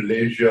Central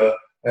Asia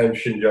and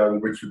Xinjiang,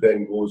 which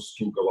then goes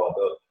to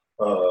Gwadar.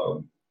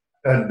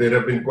 And there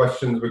have been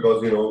questions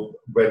because,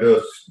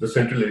 whether the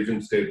Central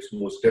Asian states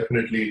most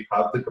definitely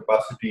have the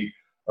capacity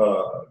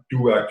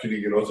to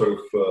actually,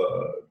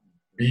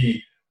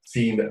 be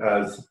seen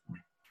as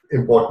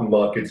important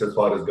markets as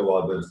far as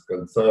Gwadar is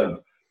concerned.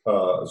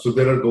 So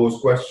there are those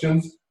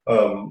questions.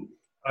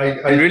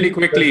 And really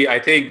quickly, I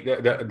think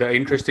the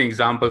interesting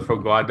example for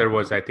Gwadar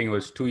was, I think it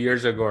was 2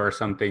 years ago or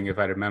something, if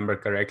I remember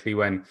correctly,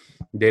 when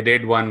they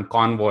did one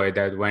convoy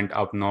that went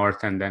up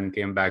north and then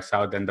came back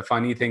south. And the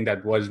funny thing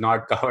that was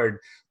not covered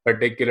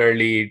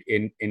particularly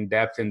in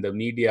depth in the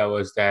media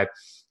was that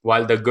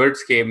while the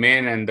goods came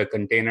in and the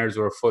containers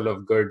were full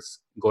of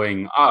goods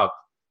going up,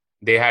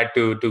 they had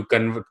to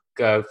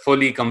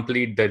fully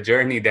complete the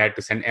journey. They had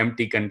to send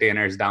empty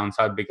containers down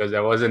south because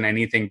there wasn't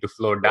anything to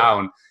flow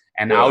down.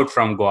 and out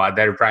from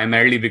Gwadar,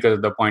 primarily because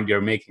of the point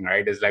you're making,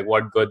 right? Is like,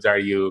 what goods are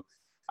you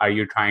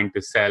trying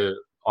to sell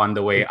on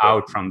the way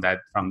out from that?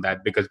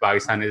 Because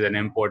Pakistan is an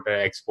importer,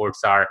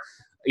 exports are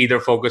either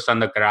focused on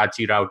the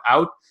Karachi route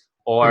out,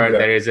 or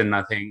there isn't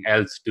nothing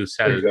else to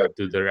sell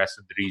to the rest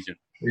of the region.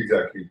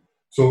 Exactly.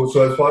 So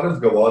as far as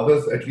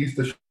Gawadar's, at least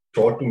the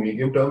short to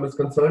medium term is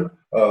concerned,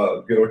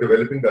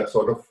 developing that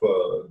sort of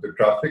the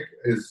traffic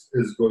is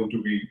going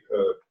to be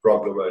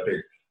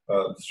problematic.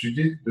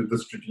 The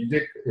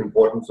strategic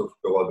importance of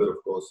Gawadar,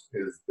 of course,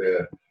 is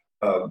there.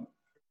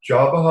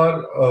 Chabahar,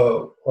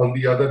 on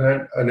the other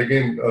hand, and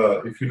again,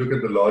 if you look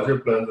at the larger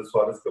plans as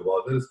far as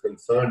Gawadar is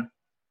concerned,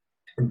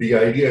 the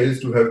idea is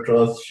to have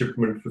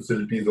transshipment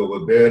facilities over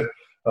there,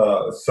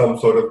 some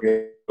sort of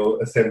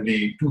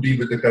assembly to deal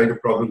with the kind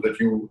of problem that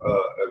you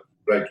have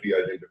rightly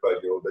identified.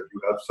 That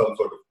you have some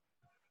sort of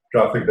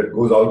traffic that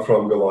goes out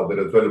from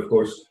Gawadar as well. Of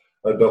course,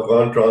 the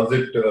Afghan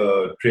transit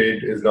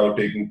trade is now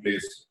taking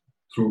place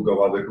through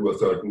Gawadar to a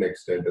certain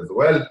extent as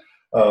well.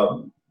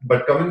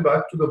 But coming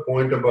back to the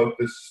point about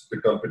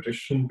the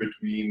competition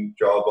between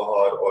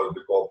Chabahar, or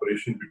the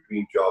cooperation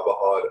between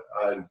Chabahar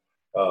and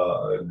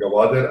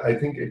Gawadar, I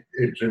think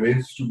it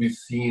remains to be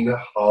seen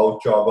how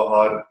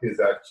Chabahar is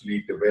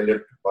actually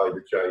developed by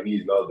the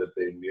Chinese now that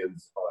the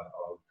Indians are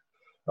out.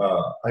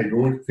 I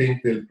don't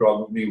think they'll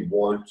probably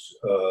want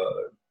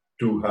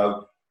to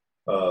have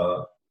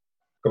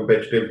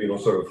competitive,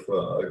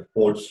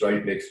 ports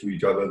right next to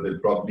each other. They'll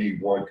probably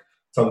want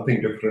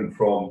something different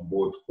from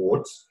both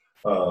ports.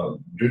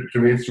 It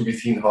remains to be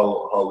seen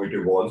how it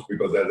evolves,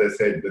 because as I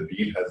said, the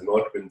deal has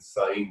not been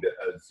signed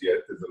as yet.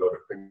 There's a lot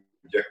of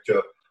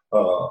conjecture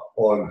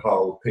on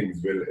how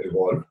things will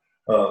evolve.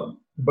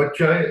 But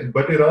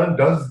Iran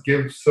does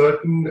give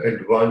certain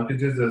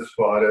advantages as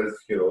far as,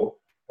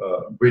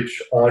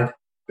 which aren't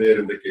there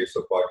in the case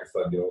of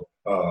Pakistan.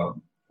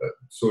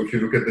 So if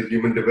you look at the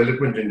human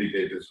development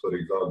indicators, for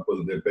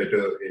example, they're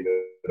better in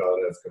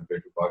Iran as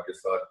compared to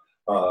Pakistan.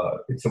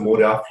 It's a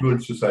more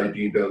affluent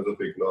society in terms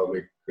of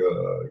economic,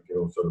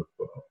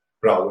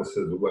 prowess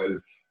as well.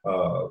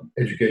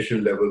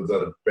 Education levels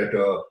are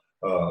better.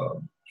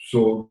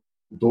 So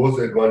those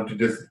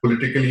advantages,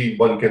 politically,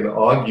 one can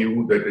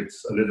argue that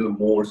it's a little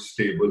more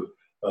stable.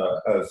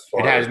 As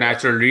far it has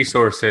natural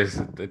resources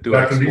to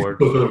export.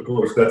 Resources, of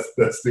course,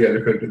 that's the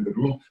elephant in the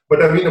room.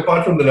 But I mean,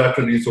 apart from the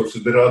natural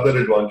resources, there are other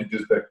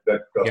advantages that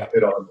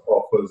Iran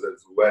offers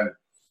as well.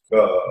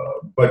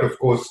 But of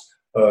course,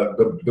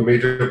 the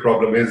major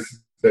problem is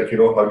that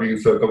how do you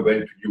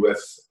circumvent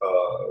U.S.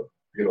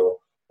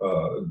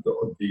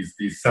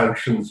 These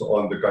sanctions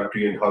on the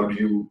country, and how do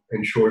you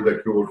ensure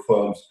that your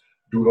firms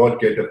do not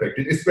get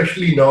affected,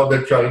 especially now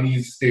that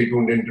Chinese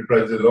state-owned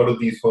enterprises, a lot of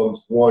these firms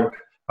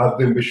have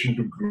the ambition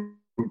to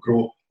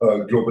grow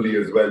globally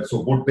as well. So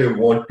would they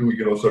want to,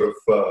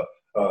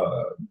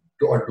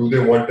 or do they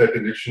want that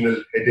additional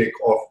headache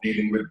of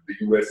dealing with the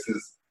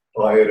US's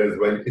ire as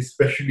well,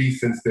 especially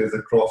since there's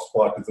a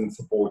cross-partisan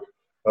support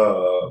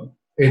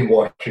in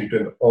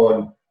Washington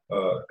on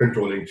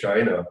controlling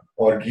China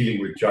or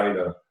dealing with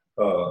China.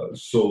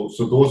 So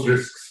those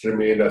risks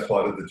remain as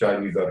far as the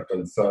Chinese are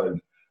concerned.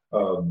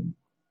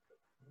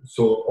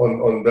 So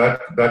on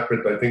that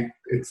bit, I think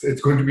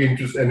it's going to be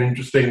an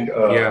interesting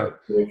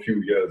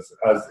few years,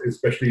 as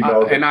especially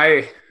now.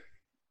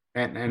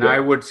 I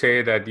would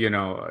say that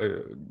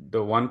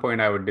the one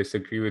point I would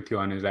disagree with you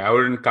on is that I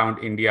wouldn't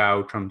count India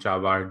out from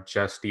Chabahar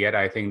just yet.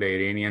 I think the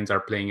Iranians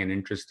are playing an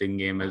interesting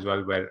game as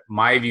well, where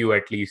my view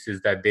at least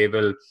is that they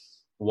will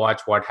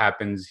watch what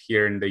happens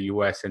here in the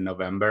US in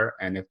November,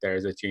 and if there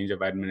is a change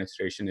of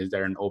administration, is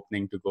there an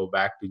opening to go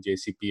back to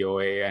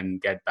JCPOA and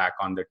get back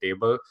on the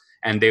table?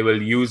 And they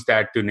will use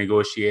that to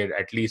negotiate,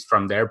 at least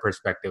from their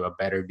perspective, a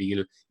better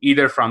deal,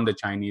 either from the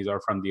Chinese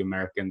or from the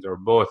Americans or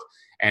both.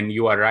 And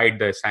you are right,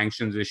 the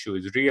sanctions issue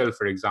is real.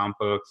 For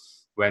example,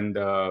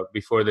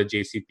 before the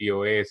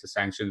JCPOA, the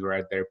sanctions were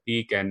at their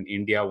peak and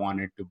India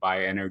wanted to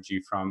buy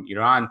energy from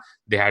Iran,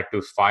 they had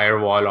to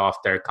firewall off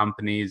their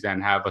companies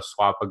and have a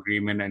swap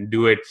agreement and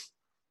do it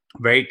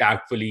very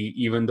tactfully,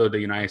 even though the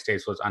United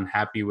States was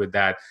unhappy with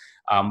that.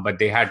 But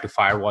they had to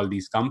firewall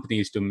these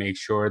companies to make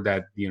sure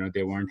that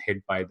they weren't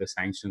hit by the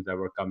sanctions that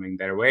were coming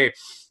their way.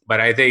 But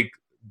I think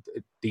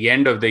the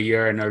end of the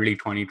year and early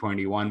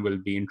 2021 will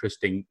be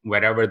interesting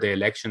wherever the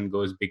election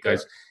goes,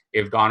 because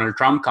if Donald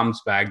Trump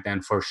comes back,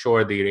 then for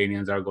sure the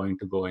Iranians are going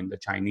to go in the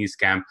Chinese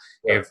camp.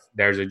 If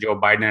there's a Joe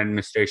Biden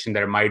administration,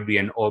 there might be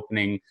an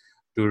opening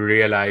to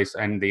realize,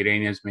 and the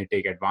Iranians may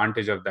take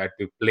advantage of that,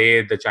 to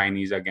play the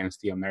Chinese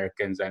against the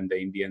Americans and the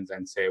Indians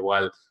and say,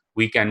 well,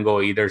 we can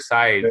go either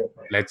side.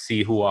 Let's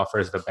see who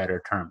offers the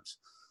better terms.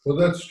 Well,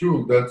 that's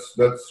true.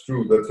 That's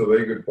true. That's a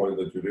very good point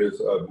that you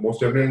raise. Most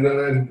definitely,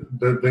 and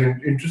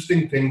the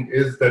interesting thing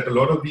is that a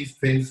lot of these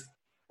things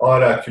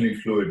are actually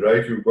fluid,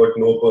 right? You've got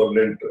no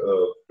permanent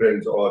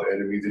friends or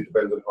enemies. It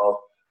depends on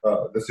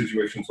how the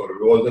situation sort of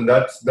evolves, and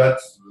that's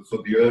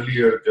so the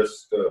earlier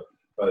just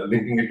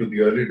linking it to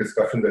the earlier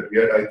discussion that we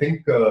had. I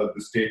think the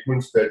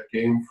statements that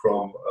came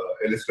from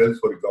Ellis Wells,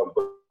 for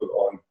example,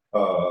 on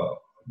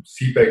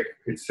CPEC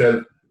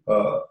itself.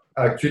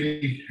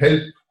 actually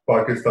help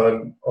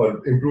Pakistan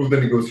or improve the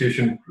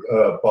negotiation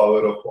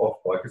power of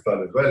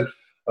Pakistan as well,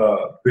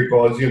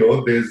 because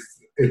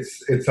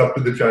it's up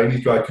to the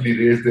Chinese to actually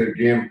raise their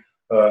game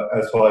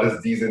as far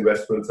as these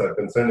investments are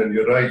concerned. And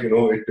you're right,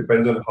 it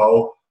depends on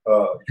how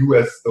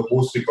US, the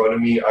host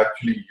economy,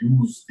 actually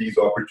use these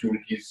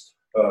opportunities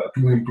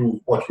to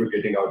improve what we're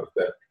getting out of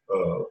that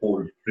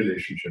whole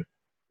relationship.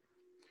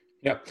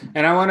 Yeah,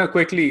 and I want to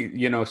quickly,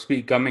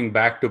 speak coming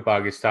back to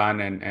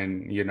Pakistan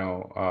and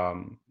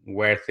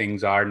where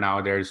things are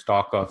now. There's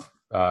talk of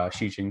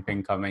Xi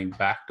Jinping coming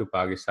back to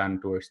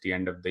Pakistan towards the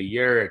end of the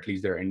year. At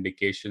least there are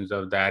indications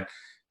of that.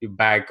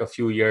 Back a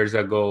few years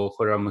ago,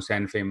 Khurram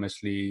Hussain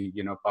famously,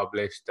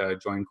 published the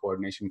Joint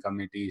Coordination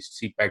Committee's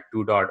CPEC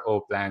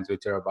 2.0 plans,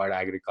 which are about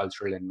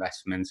agricultural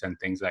investments and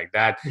things like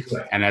that.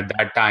 Exactly. And at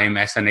that time,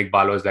 Hassan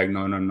Iqbal was like,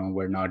 no,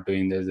 we're not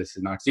doing this. This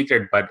is not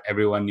secret. But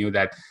everyone knew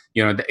that,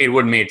 it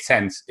would make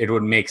sense. It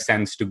would make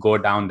sense to go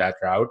down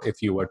that route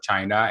if you were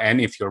China and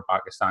if you're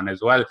Pakistan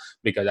as well,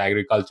 because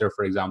agriculture,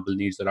 for example,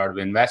 needs a lot of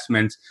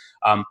investments.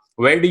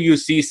 Where do you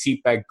see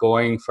CPEC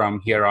going from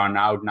here on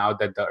out now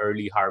that the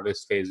early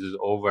harvest phase is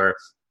over?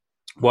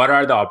 What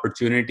are the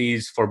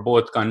opportunities for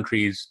both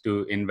countries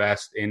to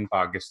invest in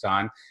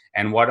Pakistan?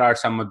 And what are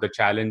some of the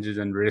challenges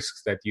and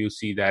risks that you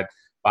see that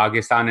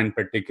Pakistan in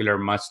particular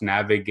must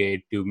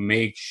navigate to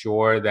make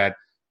sure that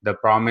the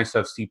promise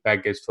of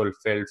CPEC is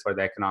fulfilled for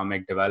the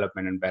economic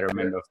development and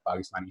betterment of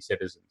Pakistani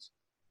citizens?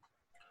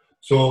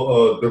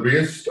 So the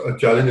biggest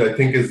challenge, I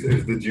think, is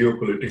the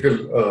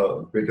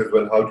geopolitical bit as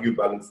well. How do you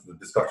balance the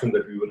discussion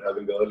that we were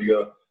having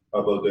earlier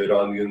about the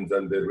Iranians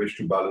and their wish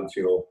to balance,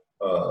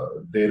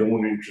 their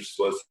own interests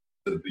versus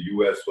the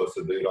US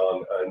versus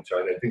Iran and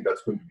China? I think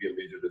that's going to be a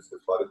major risk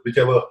as far as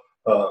whichever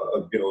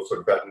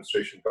sort of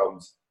administration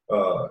comes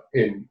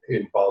in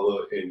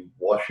power in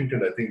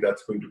Washington. I think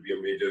that's going to be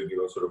a major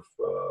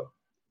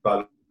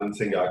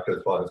balancing act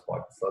as far as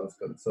Pakistan is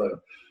concerned.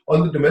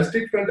 On the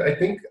domestic front, I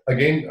think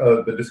again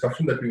the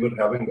discussion that we were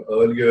having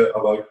earlier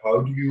about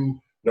how do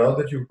you, now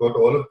that you've got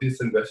all of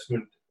this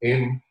investment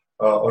in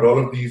or all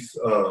of these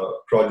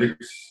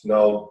projects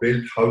now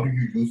built, how do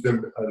you use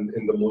them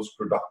in the most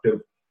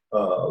productive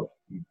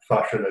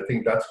fashion? I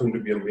think that's going to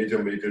be a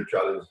major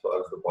challenge as far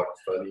as the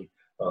Pakistani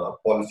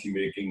policy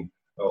making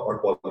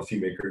or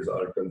policymakers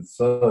are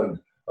concerned.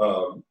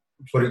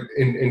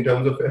 In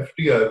terms of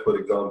FDI, for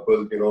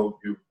example,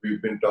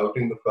 we've been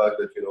touting the fact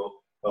that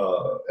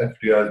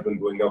FDI has been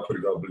going up. For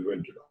example, we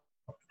went up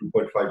to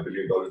 $2.5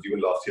 billion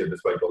even last year,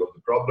 despite all of the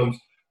problems.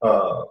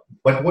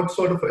 But what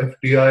sort of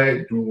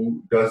FDI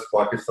does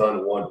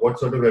Pakistan want? What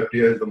sort of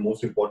FDI is the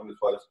most important as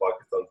far as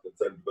Pakistan is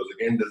concerned? Because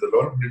again, there's a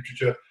lot of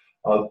literature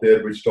out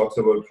there which talks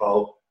about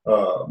how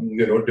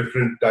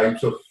different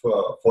types of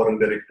foreign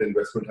direct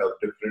investment have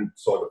different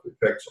sort of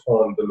effects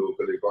on the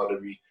local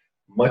economy.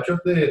 Much of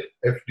the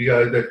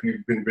FDI that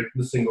we've been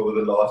witnessing over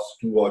the last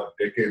 2 odd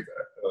decades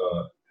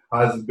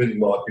has been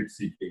market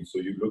seeking. So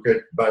you look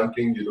at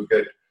banking, you look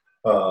at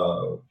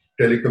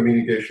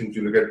telecommunications,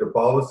 you look at the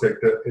power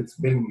sector, it's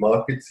been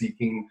market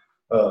seeking,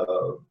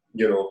 FDI,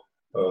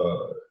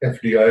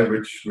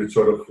 which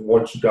sort of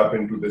wants to tap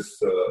into this,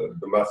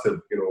 the massive,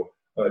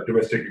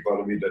 domestic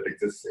economy that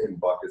exists in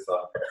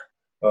Pakistan.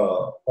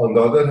 On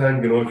the other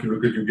hand, if you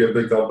look at, you gave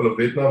the example of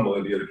Vietnam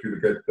earlier, if you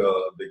look at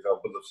the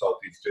examples of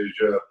Southeast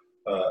Asia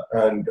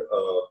and,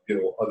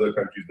 other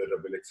countries that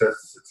have been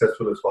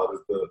successful as far as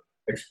the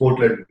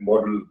export-led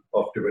model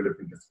of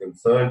development is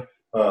concerned,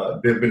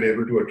 they've been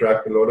able to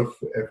attract a lot of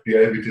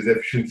FDI, which is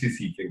efficiency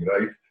seeking,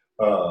 right?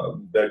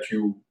 That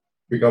you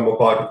become a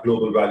part of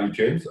global value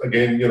chains.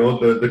 Again,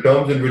 the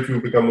terms in which you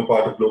become a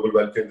part of global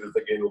value chains is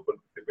again open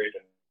to debate,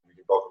 and we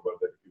can talk about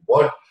that if you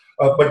want.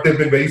 But they've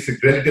been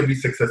relatively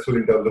successful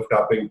in terms of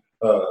tapping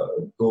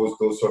those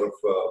sort of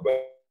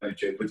value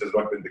chains, which has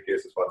not been the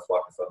case as far as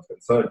Pakistan is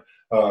concerned.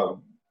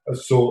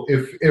 So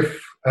if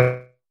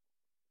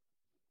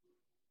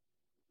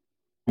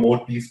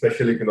promote these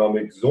special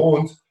economic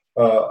zones,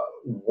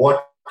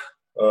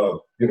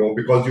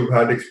 because you've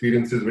had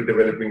experiences with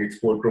developing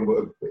export from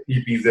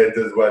EPZs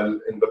as well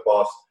in the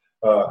past,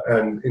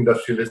 and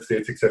industrial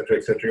estates, etc.,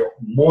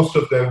 most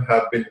of them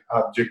have been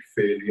abject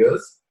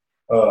failures.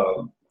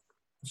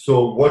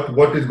 So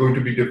what is going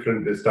to be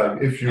different this time?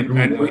 If you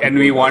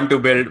we want to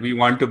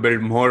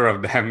build more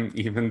of them,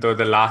 even though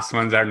the last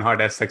ones are not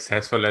as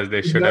successful as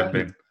they should have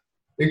been.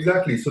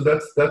 Exactly. So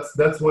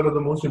that's one of the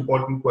most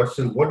important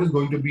questions. What is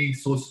going to be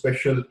so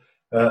special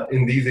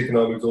in these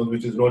economic zones,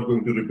 which is not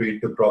going to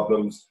repeat the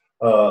problems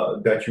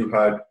that you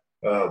had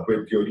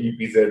with your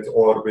EPZs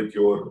or with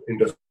your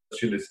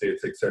industrial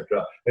estates,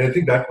 etc. And I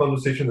think that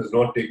conversation is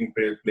not taking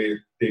place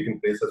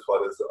as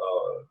far as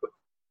the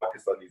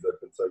Pakistanis are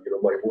concerned.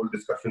 My whole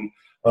discussion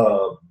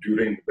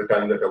during the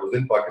time that I was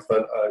in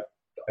Pakistan,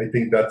 I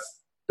think that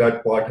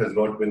part has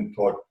not been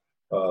thought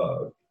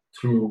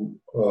through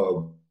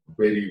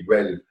very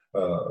well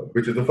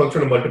which is a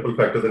function of multiple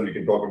factors, and we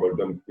can talk about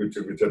them, which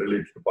are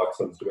related to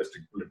Pakistan's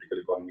domestic political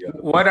economy.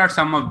 What are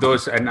some of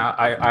those? And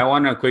I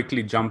want to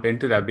quickly jump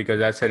into that because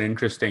that's an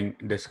interesting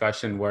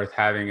discussion worth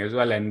having as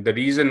well. And the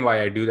reason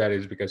why I do that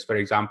is because, for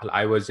example,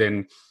 I was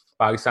in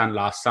Pakistan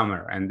last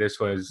summer, and this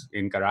was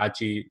in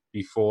Karachi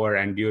before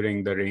and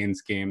during the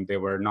rains came. They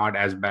were not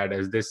as bad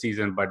as this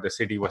season, but the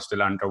city was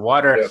still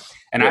underwater. Yeah.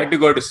 And I had to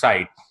go to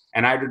site,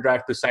 and I had to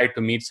drive to site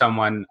to meet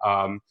someone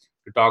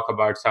to talk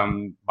about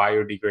some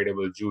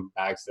biodegradable jute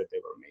bags that they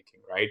were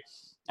making, right?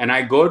 And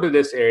I go to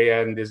this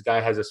area, and this guy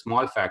has a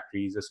small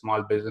factory. He's a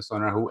small business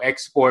owner who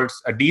exports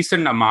a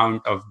decent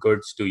amount of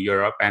goods to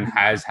Europe and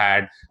has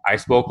had, I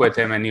spoke with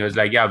him and he was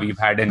like, yeah, we've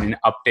had an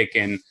uptick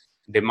in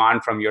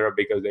demand from Europe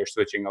because they're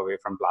switching away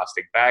from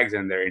plastic bags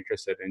and they're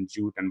interested in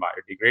jute and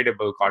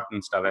biodegradable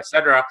cotton stuff,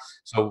 etc.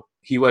 So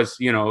he was,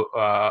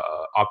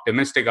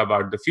 optimistic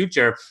about the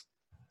future,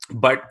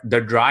 but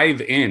the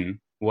drive in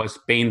was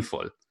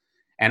painful.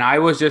 And I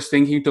was just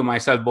thinking to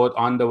myself, both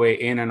on the way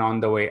in and on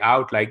the way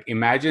out, like,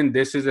 imagine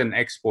this is an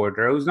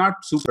exporter who's not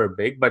super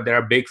big, but there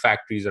are big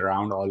factories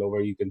around all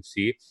over, you can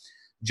see.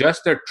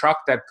 Just the truck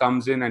that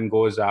comes in and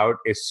goes out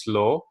is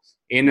slow,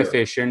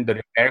 inefficient, the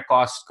repair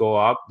costs go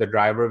up, the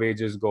driver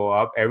wages go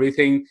up,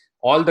 everything,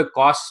 all the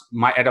costs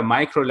at a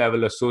micro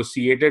level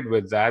associated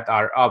with that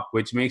are up,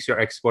 which makes your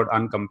export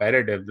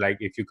uncompetitive, like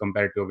if you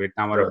compare it to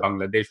Vietnam or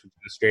Bangladesh, which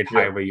is a straight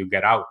highway you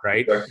get out,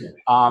 right? Exactly.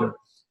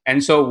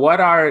 And so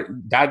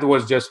that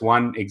was just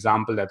one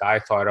example that I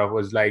thought of,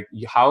 was like,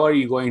 how are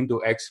you going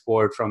to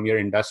export from your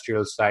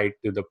industrial site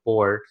to the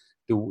port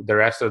to the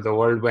rest of the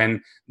world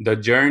when the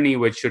journey,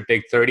 which should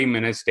take 30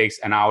 minutes, takes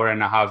an hour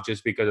and a half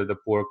just because of the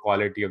poor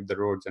quality of the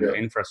roads and the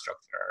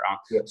infrastructure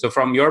around. So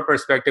from your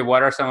perspective,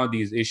 what are some of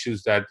these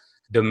issues that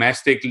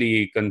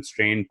domestically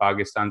constrain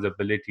Pakistan's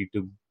ability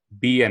to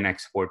be an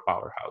export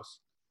powerhouse?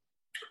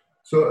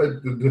 So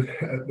the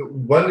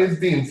one is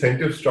the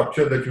incentive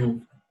structure that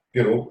you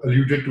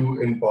alluded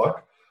to in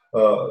part.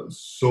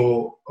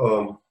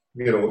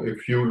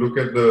 If you look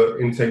at the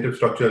incentive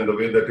structure and the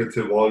way that it's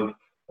evolved,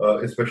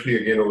 especially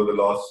again over the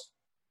last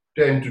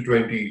 10 to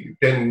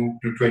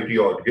 20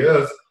 odd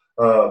years,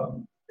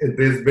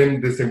 there's been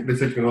this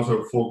implicit, sort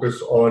of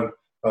focus on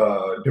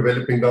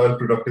developing the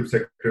unproductive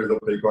sectors of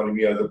the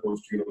economy as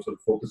opposed to, sort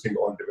of focusing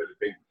on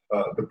developing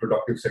the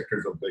productive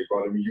sectors of the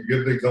economy. You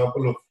give the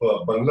example of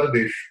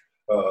Bangladesh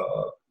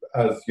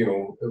as,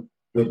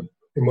 the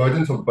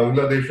emergence of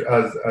Bangladesh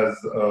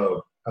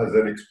as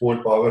an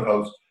export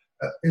powerhouse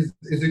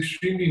is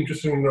extremely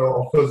interesting and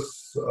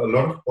offers a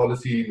lot of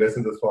policy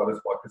lessons as far as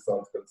Pakistan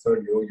is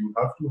concerned. You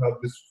have to have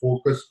this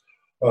focus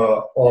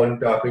on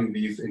tapping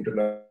these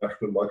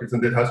international markets,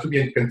 and there has to be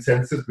a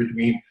consensus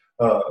between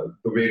the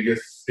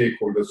various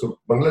stakeholders. So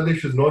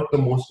Bangladesh is not the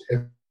most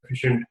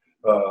efficient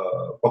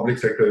public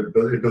sector.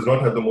 It does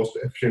not have the most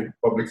efficient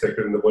public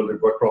sector in the world. They've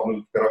got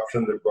problems of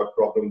corruption. They've got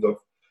problems of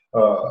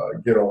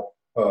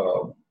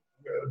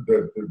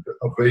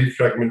a very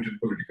fragmented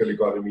political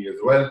economy as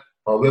well.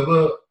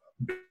 However,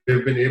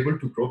 they've been able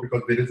to grow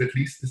because there is at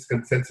least this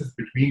consensus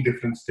between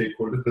different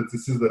stakeholders that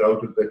this is the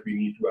route that we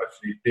need to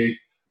actually take,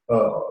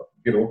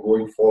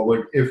 going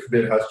forward, if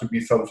there has to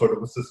be some sort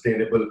of a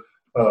sustainable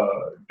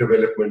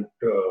development,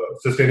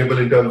 sustainable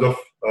in terms of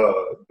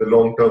the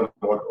long term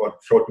or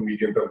short to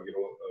medium term,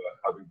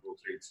 having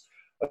growth rates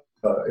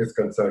is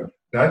concerned.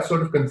 That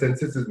sort of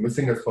consensus is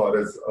missing as far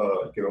as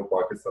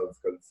Pakistan is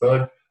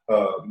concerned.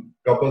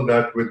 Couple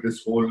that with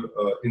this whole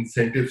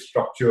incentive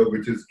structure,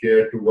 which is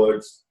geared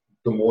towards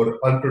the more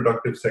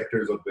unproductive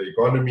sectors of the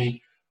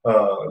economy,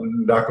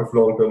 lack of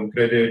long-term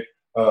credit,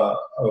 a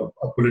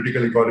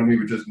political economy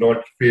which is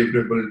not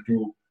favorable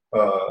to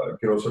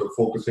sort of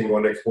focusing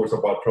on exports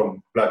apart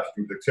from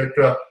platitudes,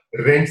 etc.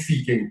 Rent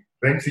seeking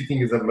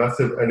is a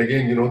massive, and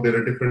again,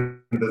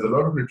 there's a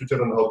lot of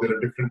literature on how there are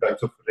different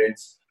types of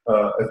rents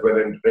as well,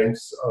 and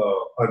rents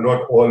are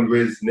not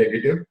always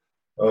negative.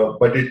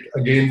 But it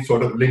again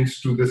sort of links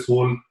to this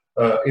whole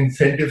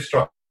incentive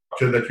structure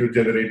that you're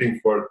generating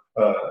for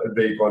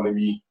the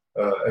economy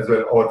as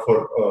well, or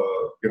for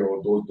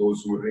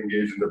those who are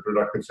engaged in the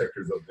productive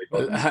sectors of the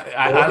economy.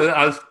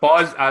 I'll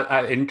pause.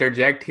 I'll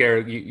interject here.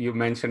 You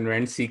mentioned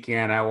rent seeking,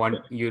 and I want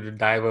you to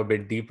dive a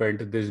bit deeper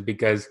into this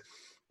because,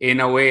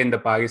 in a way, in the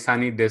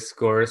Pakistani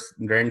discourse,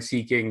 rent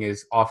seeking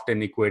is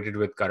often equated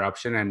with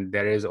corruption, and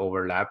there is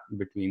overlap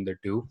between the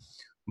two.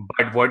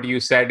 But what you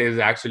said is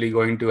actually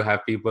going to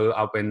have people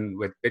up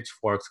with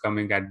pitchforks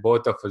coming at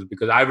both of us,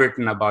 because I've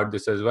written about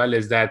this as well,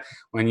 is that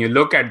when you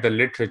look at the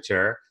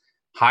literature,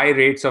 high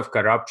rates of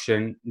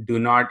corruption do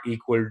not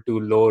equal to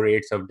low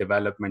rates of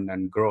development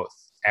and growth.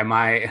 And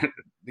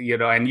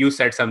you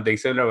said something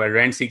similar where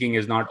rent seeking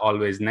is not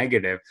always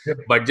negative,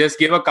 but just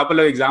give a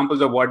couple of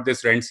examples of what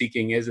this rent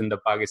seeking is in the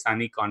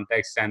Pakistani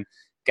context, and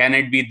can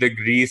it be the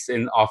grease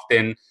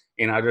often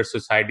in other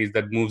societies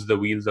that moves the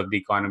wheels of the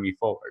economy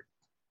forward?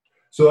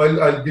 So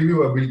I'll give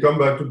you, we'll come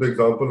back to the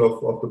example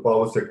of the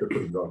power sector,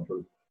 for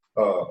example.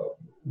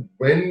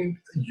 When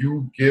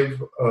you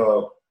give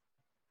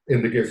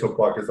in the case of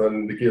Pakistan,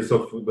 in the case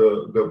of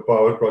the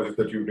power project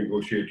that you've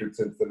negotiated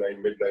since the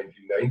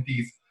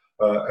mid-1990s,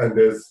 and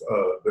there's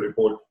the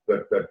report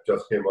that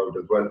just came out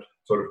as well,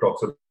 sort of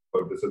talks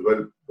about this as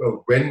well.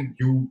 When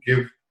you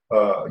give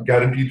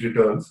guaranteed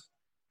returns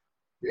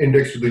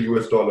indexed to the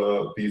US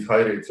dollar, these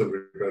high rates of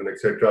return,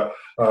 etc.,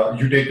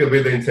 you take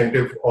away the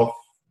incentive of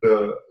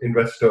the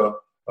investor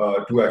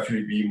to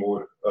actually be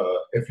more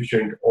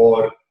efficient,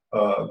 or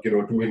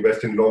to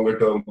invest in longer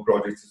term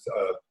projects.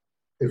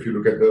 If you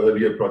look at the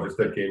earlier projects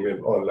that came in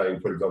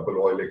online, for example,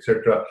 oil,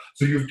 etc.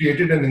 So you've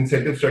created an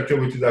incentive structure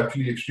which is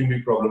actually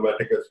extremely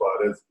problematic as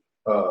far as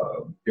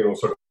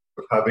sort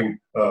of having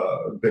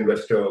the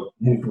investor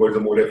move towards a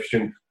more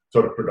efficient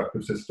sort of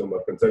productive system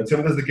are concerned.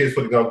 Similar is the case,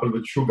 for example,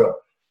 with sugar.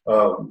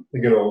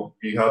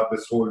 We have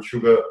this whole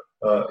sugar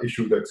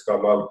issue that's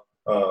come out.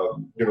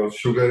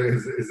 Sugar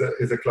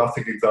is a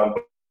classic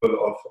example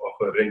of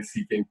a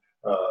rent-seeking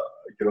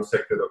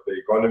sector of the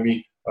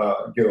economy.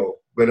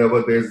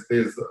 Whenever there's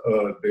a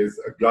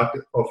glut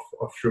of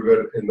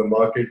sugar in the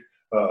market,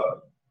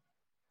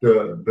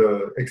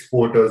 the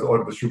exporters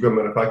or the sugar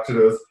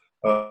manufacturers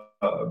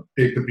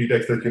take the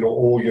pretext that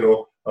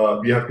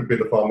we have to pay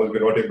the farmers.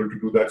 We're not able to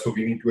do that, so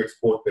we need to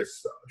export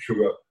this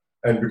sugar.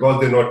 And because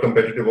they're not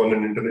competitive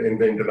in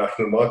the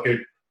international market,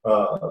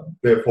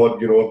 therefore,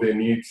 they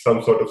need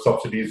some sort of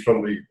subsidies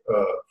from the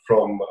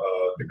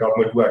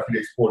government to actually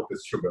export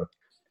this sugar.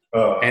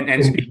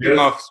 And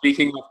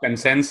speaking of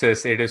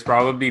consensus, it is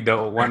probably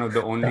one of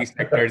the only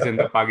sectors in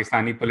the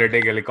Pakistani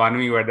political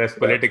economy where there's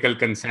political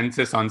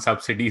consensus on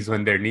subsidies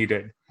when they're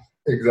needed.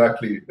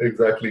 Exactly.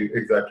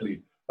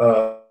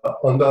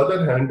 On the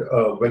other hand,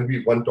 when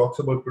one talks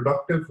about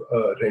productive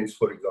rents,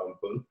 for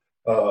example,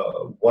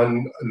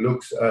 one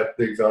looks at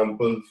the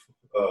examples,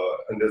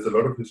 and there's a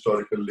lot of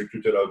historical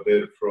literature out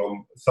there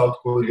from South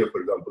Korea,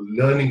 for example,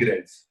 learning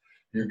rents.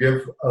 You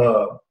give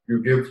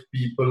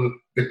people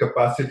the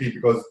capacity,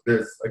 because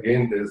there's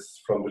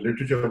from the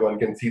literature one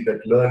can see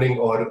that learning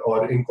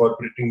or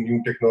incorporating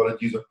new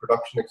technologies of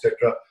production,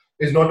 etc.,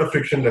 is not a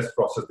frictionless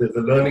process. There's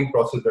a learning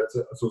process that's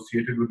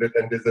associated with it,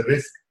 and there's a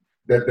risk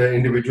that the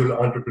individual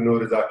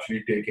entrepreneur is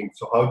actually taking.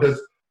 So how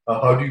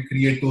do you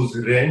create those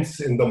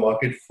rents in the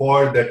market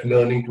for that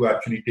learning to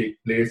actually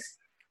take place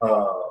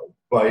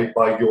by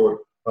your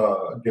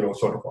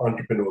sort of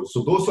entrepreneurs?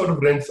 So those sort of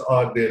rents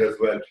are there as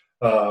well.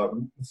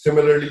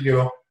 Similarly,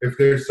 if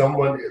there's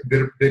someone,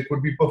 there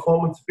could be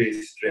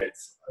performance-based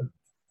rents.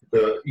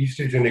 The East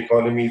Asian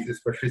economies,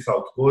 especially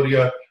South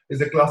Korea,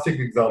 is a classic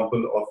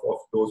example of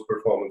those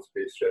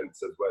performance-based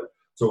rents as well.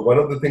 So one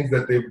of the things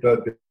that they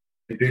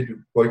did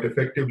quite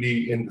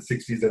effectively in the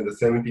 60s and the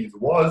 70s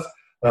was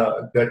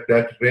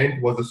that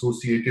rent was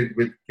associated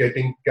with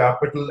getting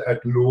capital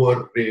at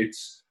lower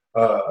rates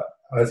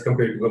as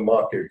compared to the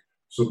market.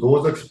 So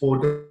those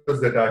exporters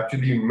that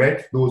actually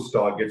met those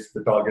targets,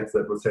 the targets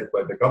that were set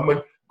by the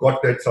government,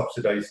 got that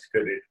subsidized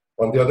credit.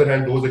 On the other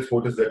hand, those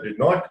exporters that did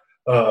not,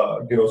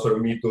 sort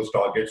of meet those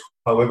targets,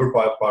 however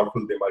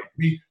powerful they might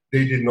be,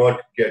 they did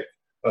not get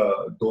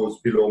those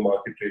below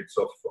market rates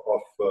of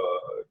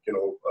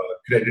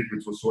credit,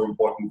 which was so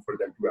important for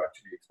them to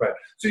actually expand.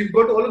 So you've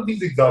got all of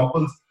these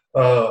examples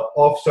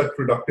of such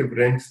productive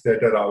rents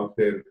that are out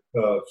there.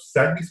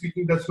 Sadly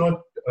speaking, that's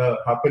not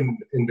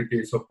happened in the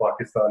case of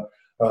Pakistan.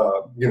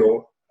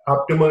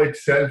 APTMA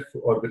itself,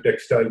 or the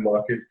textile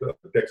market, the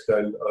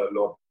textile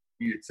lobby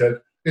itself,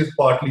 is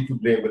partly to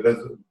blame, but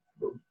there's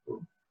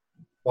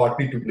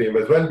partly to blame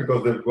as well,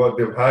 because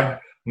they've had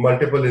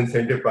multiple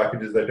incentive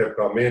packages that have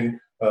come in,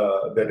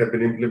 that have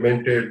been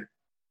implemented.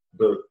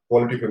 The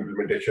quality of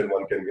implementation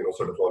one can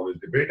sort of always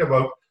debate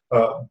about,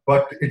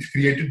 but it's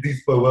created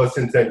these perverse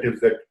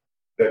incentives that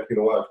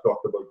I've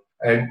talked about,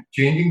 and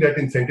changing that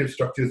incentive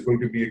structure is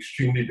going to be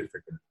extremely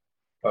difficult.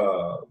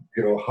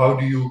 How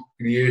do you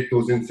create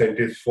those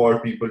incentives for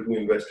people to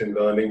invest in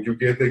learning? You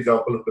gave the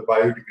example of the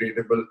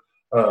biodegradable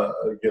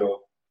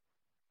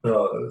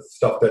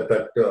stuff that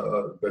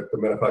the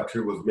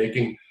manufacturer was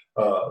making.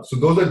 So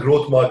those are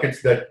growth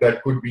markets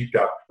that could be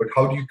tapped. But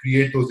how do you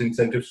create those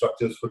incentive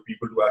structures for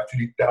people to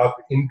actually tap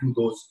into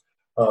those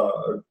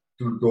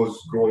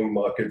growing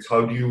markets?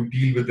 How do you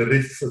deal with the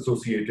risks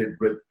associated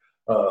with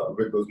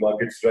those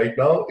markets? Right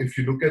now, if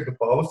you look at the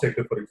power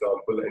sector, for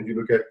example, and you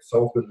look at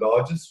some of the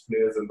largest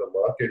players in the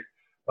market,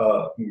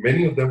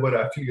 many of them were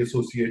actually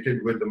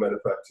associated with the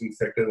manufacturing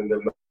sector, and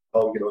they've now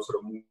sort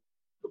of moved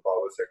to the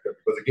power sector,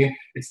 because again,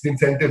 it's the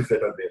incentives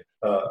that are there.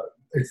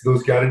 It's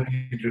those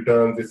guaranteed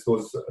returns, it's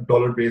those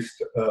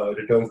dollar-based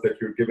returns that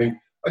you're giving.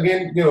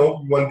 Again,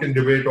 one can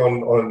debate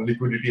on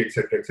liquidity,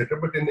 etc.,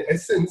 but in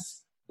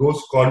essence,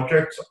 those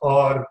contracts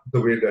are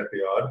the way that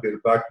they are.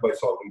 They're backed by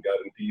sovereign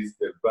guarantees.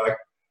 They're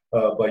backed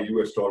by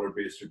US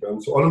dollar-based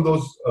returns. So all of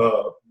those,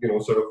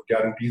 sort of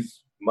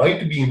guarantees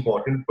might be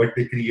important, but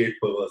they create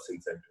perverse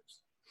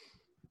incentives.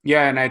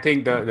 Yeah, and I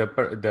think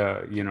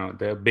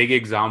the big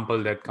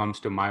example that comes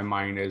to my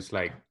mind is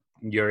like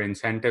your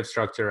incentive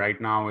structure right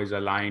now is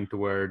aligned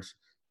towards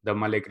the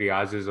Malik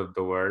Riazes of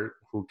the world,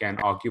 who can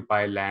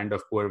occupy land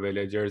of poor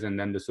villagers, and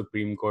then the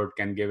Supreme Court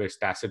can give its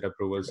tacit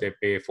approval, say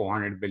pay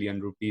 400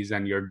 billion rupees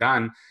and you're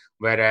done.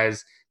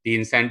 Whereas the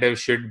incentive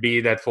should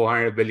be that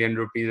 400 billion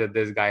rupees that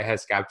this guy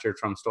has captured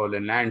from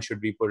stolen land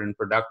should be put in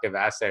productive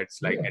assets,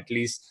 like at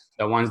least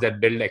the ones that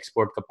build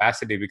export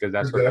capacity, because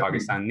that's what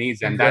Pakistan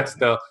needs. And that's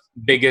the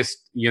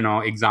biggest,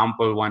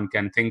 example one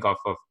can think of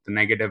the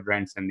negative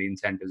rents and the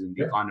incentives in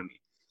the economy.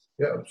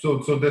 Yeah. So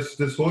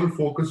this whole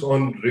focus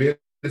on real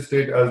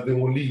estate as the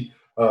only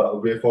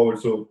way forward.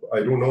 So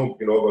I don't know,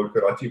 about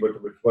Karachi, but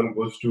if one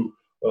goes to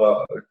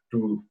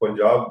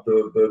Punjab,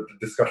 the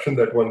discussion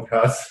that one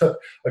has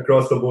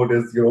across the board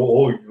is,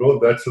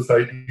 that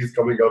society is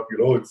coming up.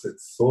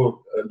 It's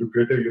so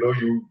lucrative.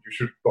 You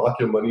should park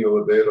your money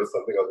over there or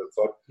something of that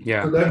sort.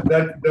 Yeah. So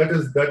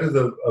that is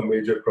a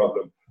major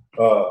problem.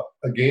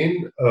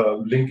 Again,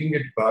 linking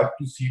it back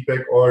to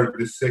CPEC or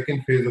the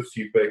second phase of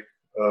CPEC.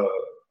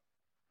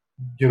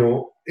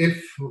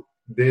 If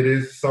there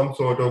is some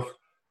sort of,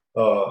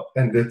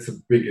 and that's a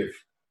big if,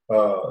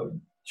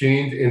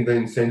 change in the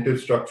incentive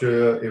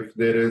structure, if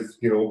there is,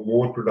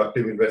 more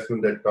productive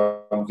investment that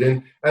comes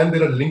in, and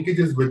there are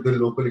linkages with the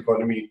local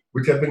economy,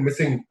 which have been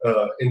missing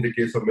in the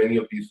case of many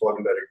of these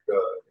foreign direct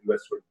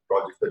investment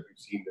projects that we've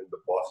seen in the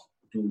past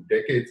 2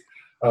 decades,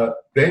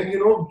 then,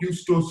 you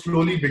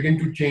slowly begin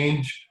to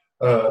change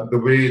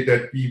the way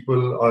that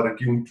people are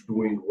attuned to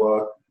doing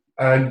work.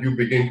 And you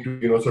begin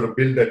to, sort of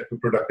build that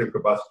productive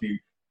capacity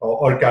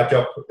or catch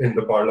up in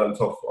the parlance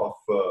of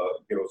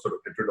sort of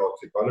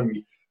heterodox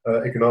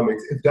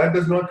economics. If that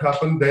does not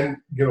happen,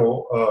 then,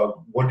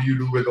 what do you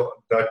do with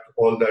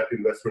all that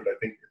investment? I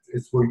think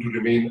it's going to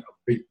remain a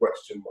big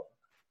question mark.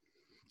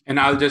 And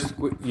I'll just,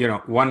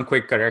 one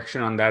quick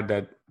correction on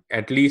that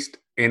at least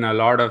in a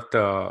lot of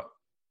the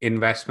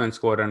investments,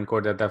 quote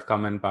unquote, that have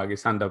come in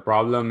Pakistan, the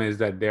problem is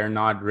that they're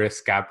not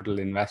risk capital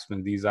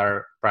investments. These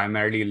are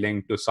primarily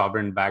linked to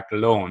sovereign backed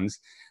loans,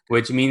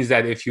 which means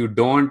that if you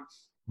don't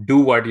do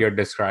what you're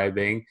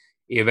describing,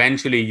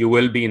 eventually you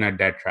will be in a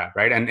debt trap,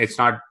 right? And it's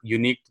not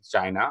unique to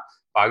China.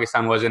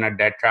 Pakistan was in a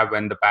debt trap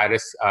when the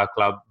Paris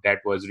Club debt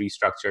was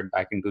restructured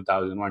back in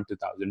 2001,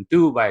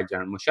 2002 by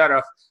General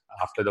Musharraf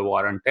after the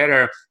war on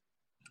terror.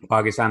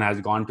 Pakistan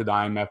has gone to the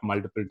IMF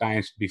multiple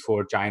times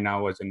before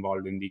China was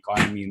involved in the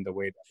economy in the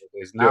way that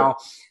it is now.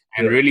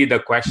 And really the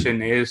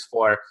question is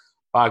for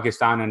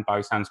Pakistan and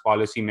Pakistan's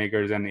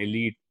policymakers and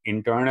elite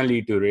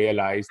internally to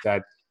realize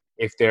that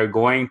if they're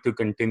going to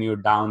continue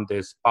down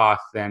this path,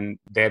 then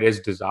there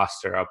is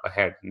disaster up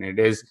ahead. And it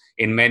is,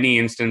 in many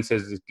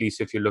instances, at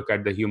least if you look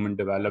at the human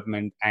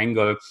development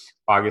angle,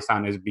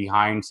 Pakistan is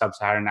behind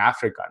sub-Saharan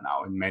Africa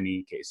now in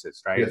many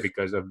cases, right? Yes.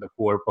 Because of the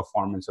poor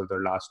performance of the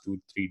last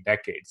 2-3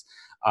 decades.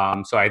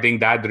 So I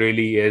think that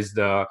really is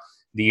the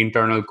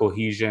internal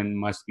cohesion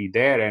must be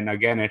there. And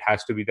again, it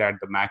has to be there at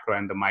the macro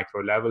and the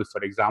micro level.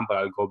 For example,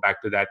 I'll go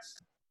back to that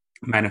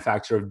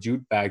manufacturer of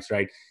jute bags,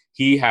 right?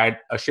 He had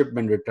a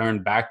shipment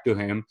returned back to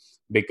him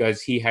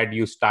because he had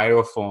used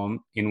styrofoam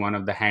in one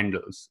of the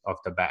handles of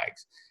the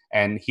bags.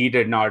 And he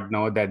did not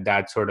know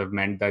that sort of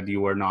meant that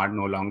you were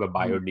no longer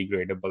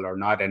biodegradable or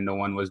not. And no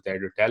one was there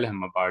to tell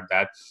him about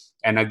that.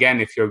 And again,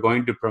 if you're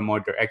going to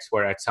promote your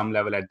export at some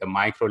level, at the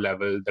micro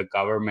level, the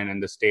government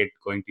and the state,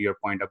 going to your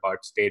point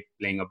about state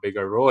playing a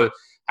bigger role,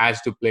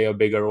 has to play a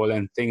bigger role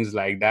in things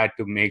like that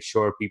to make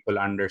sure people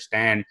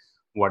understand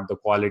what the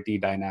quality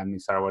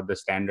dynamics are, what the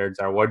standards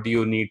are, what do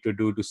you need to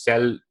do to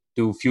sell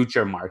to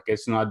future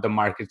markets, not the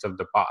markets of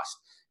the past.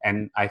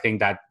 And I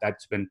think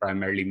that's been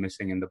primarily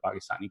missing in the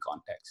Pakistani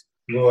context.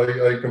 No,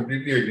 I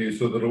completely agree.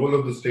 So the role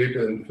of the state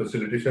and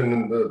facilitation,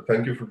 and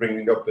thank you for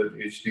bringing up the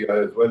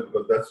HDI as well,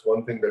 because that's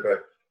one thing that I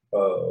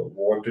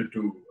wanted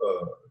to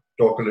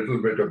talk a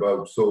little bit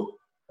about. So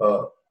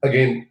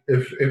again,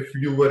 if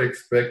you were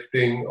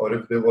expecting, or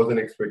if there was an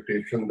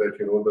expectation that,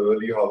 the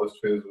early harvest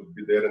phase would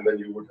be there, and then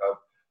you would have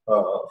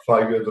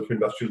 5 years of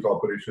industrial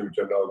cooperation, which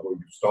are now going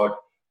to start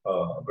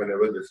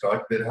whenever they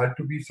start, there had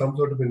to be some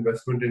sort of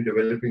investment in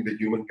developing the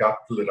human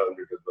capital around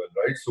it as well,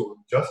 right? So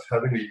just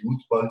having a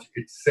youth bunch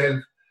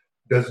itself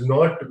does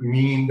not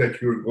mean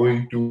that you're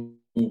going to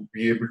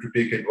be able to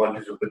take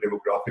advantage of the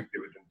demographic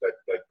dividend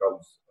that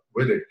comes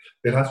with it.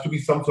 There has to be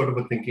some sort of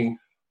a thinking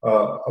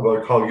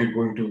about how you're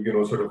going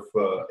to, sort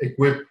of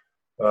equip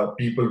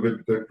people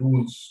with the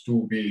tools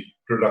to be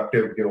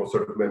productive,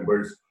 sort of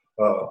members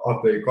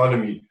of the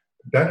economy.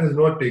 That has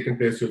not taken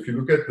place. So if you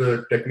look at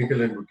the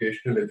technical and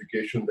vocational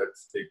education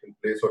that's taken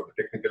place, or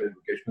the technical and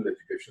vocational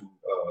education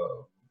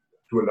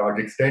to a large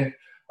extent,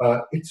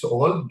 it's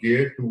all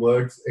geared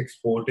towards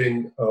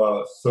exporting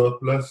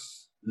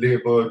surplus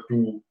labor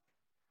to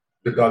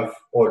the Gulf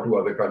or to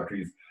other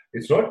countries.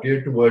 It's not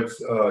geared towards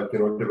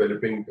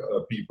developing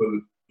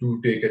people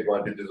to take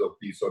advantages of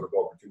these sort of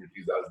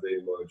opportunities as they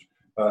emerge.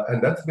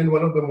 And that's been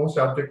one of the most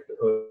abject,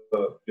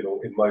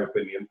 in my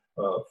opinion,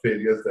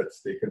 failures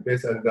that's taken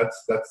place. And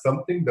that's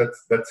something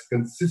that's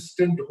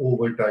consistent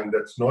over time.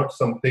 That's not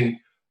something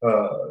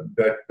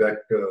that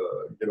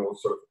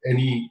sort of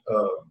any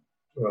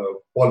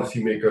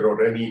policymaker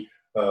or any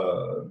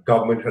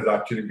government has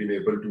actually been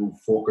able to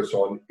focus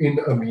on in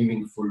a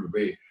meaningful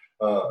way.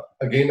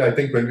 Again, I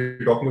think when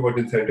we're talking about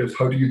incentives,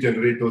 how do you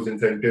generate those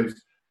incentives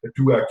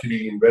to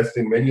actually invest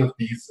in many of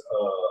these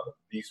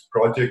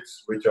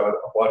projects, which are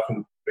apart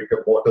from brick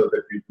and mortar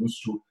that we're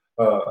used to,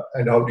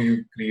 and how do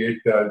you create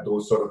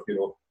those sort of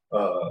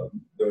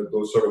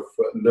those sort of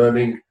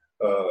learning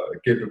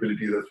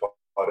capabilities as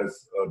far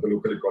as the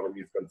local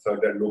economy is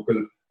concerned and local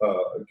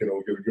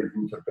your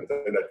youth are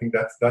concerned. I think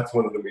that's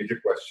one of the major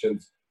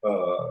questions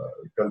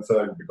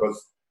concerned, because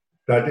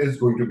that is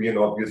going to be an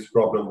obvious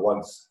problem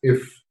once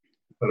if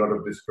a lot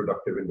of this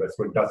productive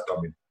investment does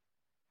come in.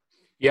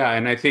 Yeah,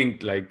 and I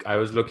think like I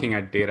was looking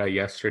at data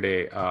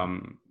yesterday.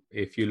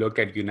 If you look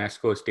at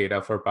UNESCO's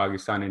data for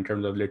Pakistan in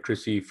terms of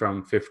literacy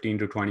from 15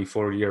 to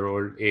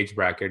 24-year-old age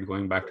bracket,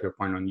 going back to your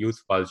point on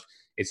Youth Pulse,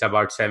 it's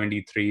about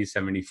 73,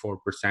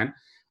 74%.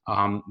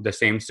 The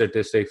same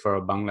statistic for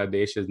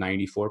Bangladesh is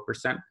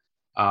 94%.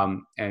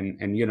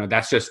 And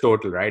that's just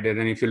total, right? And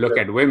then if you look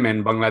at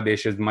women,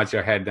 Bangladesh is much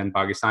ahead than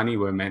Pakistani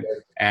women.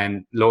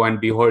 And lo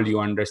and behold, you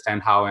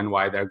understand how and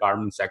why their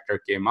garment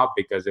sector came up,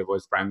 because it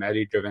was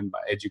primarily driven by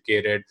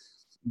educated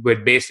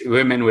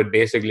women with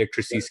basic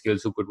literacy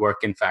skills who could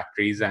work in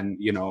factories and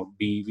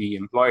be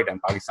employed,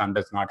 and Pakistan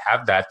does not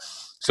have that.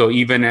 So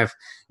even if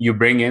you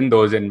bring in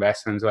those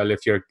investments, well,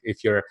 if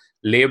your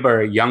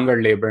labor,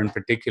 younger labor in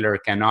particular,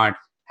 cannot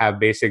have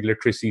basic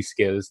literacy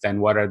skills, then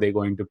what are they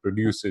going to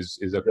produce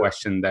is a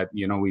question that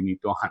we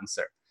need to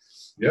answer.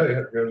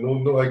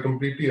 No, I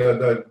completely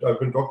I've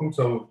been talking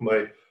to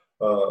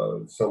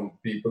some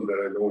people that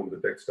I know in the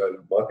textile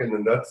market,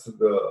 and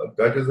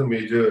that is a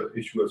major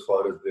issue as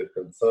far as they're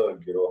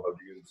concerned. How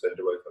do you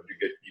incentivize, how do you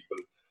get people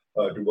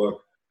to work?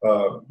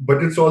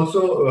 But it's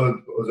also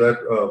that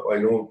I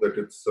know that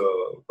it's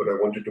but I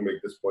wanted to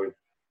make this point.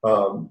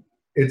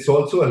 It's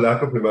also a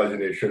lack of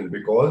imagination,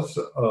 because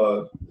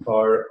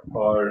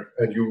our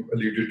and you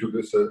alluded to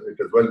this it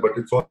as well, but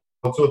it's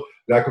also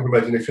lack of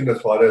imagination as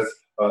far as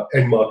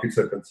end markets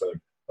are concerned.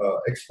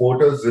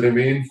 Exporters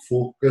remain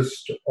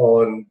focused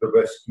on the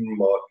Western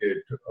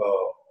market,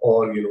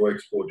 on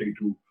exporting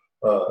to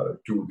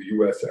the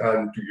US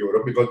and to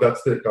Europe, because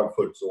that's their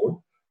comfort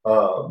zone.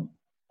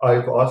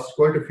 I've asked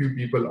quite a few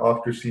people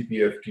after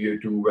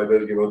CPFTA2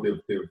 whether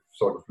they've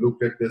sort of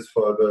looked at this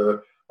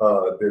further.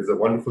 There's a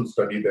wonderful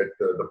study that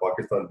the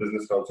Pakistan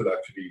Business Council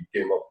actually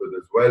came up with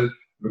as well,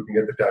 looking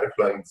at the tariff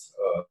lines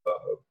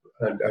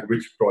and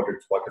which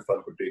projects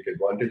Pakistan could take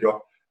advantage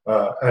of.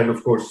 And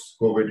of course,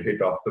 COVID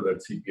hit after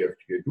that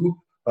CPFTA2.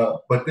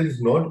 But there's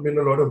not been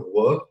a lot of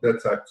work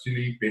that's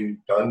actually been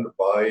done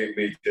by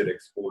major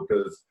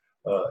exporters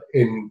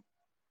in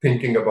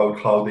thinking about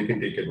how they can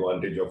take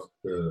advantage of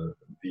the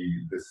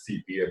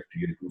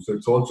CPFTA2. So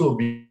it's also a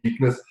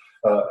weakness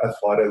as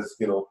far as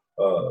the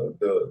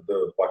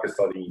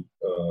Pakistani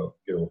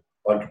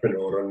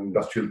entrepreneur and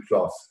industrial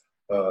class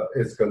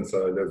is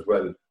concerned as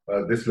well.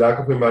 This lack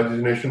of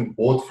imagination,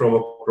 both from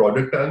a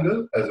product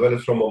angle as well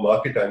as from a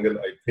market angle,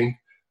 I think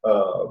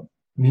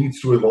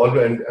needs to evolve.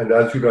 And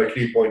as you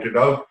rightly pointed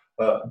out,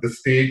 the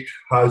state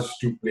has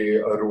to play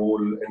a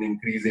role, an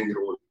increasing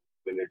role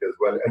in it as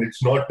well. And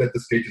it's not that the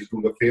state is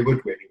doing a favor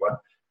to anyone.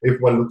 If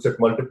one looks at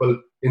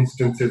multiple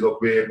instances of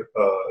where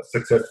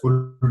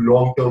successful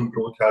long-term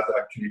growth has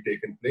actually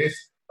taken place,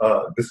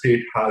 the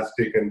state has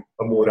taken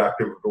a more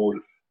active role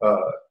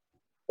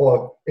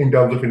or in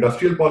terms of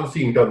industrial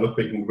policy, in terms of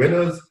picking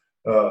winners,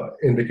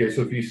 in the case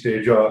of East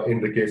Asia,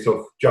 in the case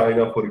of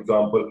China, for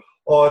example,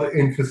 or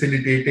in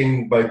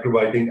facilitating by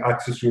providing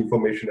access to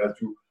information, as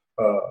you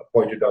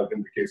pointed out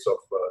in the case of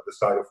the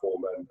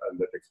styrofoam and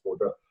that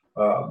exporter.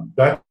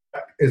 That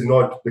is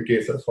not the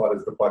case as far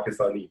as the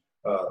Pakistani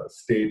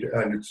state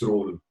and its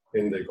role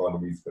in the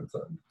economy is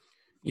concerned.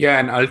 Yeah,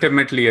 and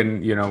ultimately,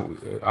 and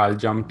I'll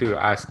jump to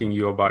asking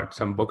you about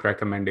some book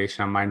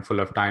recommendation. I'm mindful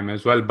of time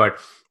as well, but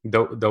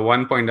the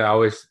one point that I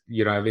always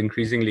I've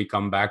increasingly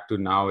come back to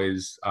now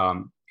is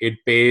it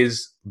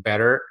pays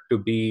better to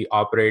be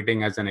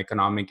operating as an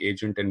economic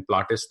agent in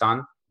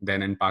Plottistan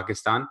than in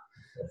Pakistan.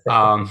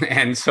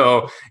 And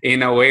so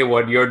in a way,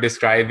 what you're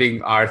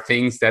describing are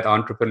things that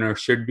entrepreneurs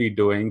should be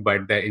doing,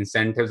 but the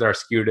incentives are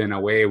skewed in a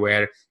way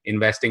where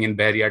investing in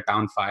Bahria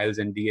Town files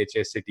and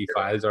DHA City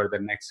files or the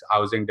next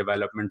housing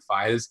development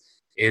files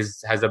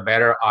has a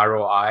better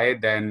ROI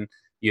than,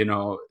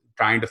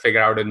 trying to figure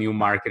out a new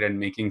market and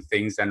making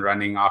things and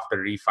running after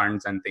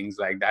refunds and things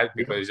like that,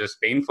 because it's just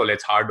painful.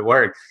 It's hard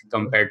work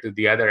compared to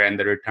the other, and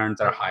the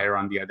returns are higher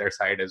on the other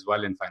side as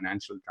well in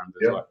financial terms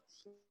as well.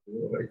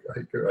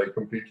 I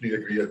completely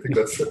agree. I think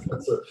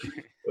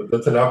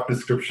that's an apt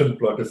description,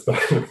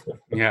 Plottistan.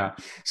 Yeah.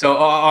 So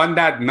on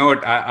that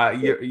note,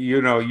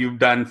 you've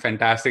done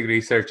fantastic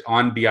research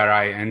on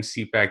BRI and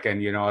CPEC,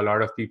 and a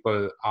lot of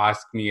people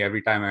ask me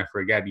every time I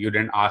forget, you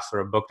didn't ask for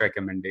a book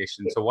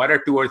recommendation. So what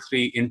are 2 or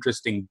 3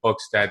 interesting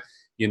books that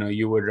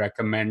you would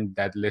recommend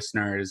that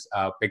listeners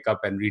pick up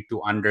and read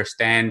to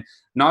understand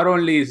not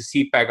only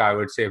CPEC, I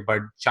would say,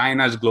 but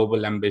China's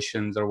global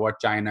ambitions or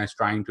what China is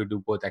trying to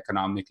do both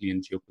economically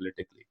and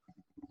geopolitically?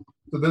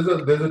 So there's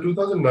a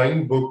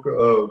 2009 book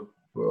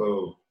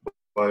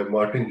by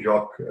Martin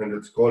Jacques, and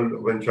it's called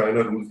 "When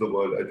China Rules the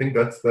World." I think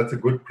that's a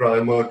good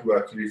primer to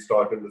actually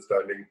start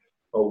understanding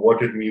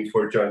what it means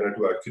for China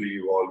to actually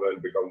evolve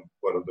and become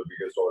one of the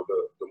biggest or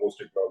the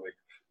most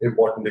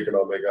important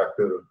economic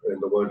actor in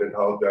the world, and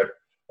how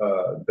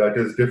that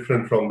is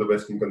different from the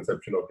Western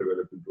conception of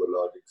development to a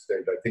large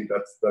extent. I think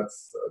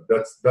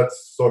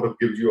that's sort of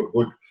gives you a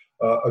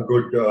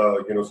good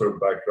sort of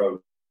background.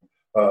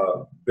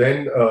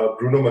 Then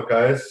Bruno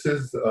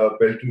Matthias's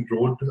Belt and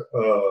Road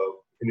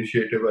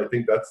initiative. I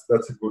think that's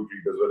a good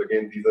read as well.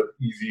 Again, these are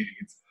easy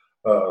reads,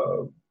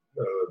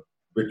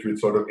 which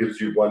sort of gives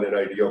you an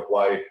idea of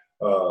why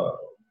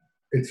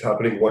it's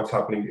happening, what's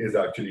happening is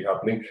actually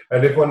happening.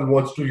 And if one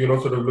wants to,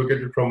 sort of look at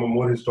it from a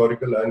more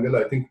historical angle,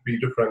 I think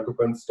Peter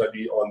Frankopan's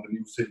study on the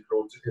new Silk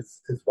Roads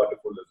is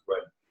wonderful as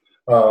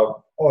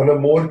well. On a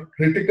more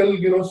critical,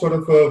 sort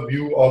of a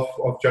view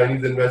of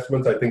Chinese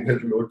investments, I think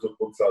there's loads of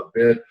books out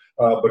there.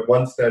 But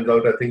one stands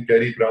out. I think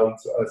Terry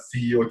Brown's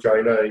CEO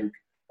China Inc.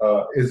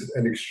 Is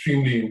an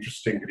extremely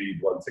interesting read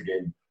once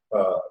again.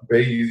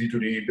 Very easy to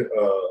read.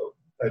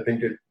 I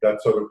think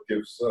that sort of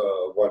gives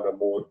one a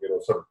more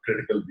sort of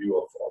critical view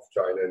of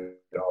China and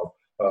how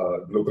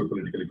local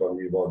political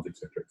economy evolves,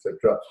 etc.,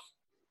 etc.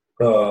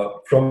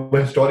 From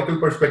a historical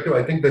perspective,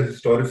 I think the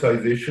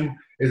historicization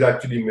is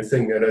actually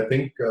missing, and I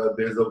think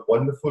there's a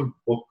wonderful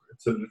book.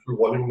 It's a little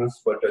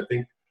voluminous, but I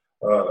think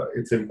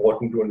it's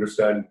important to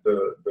understand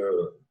the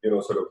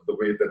sort of the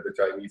way that the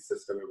Chinese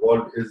system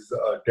evolved. Is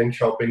Deng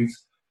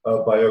Xiaoping's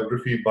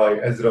biography by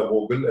Ezra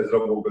Vogel. Ezra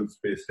Vogel's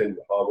based in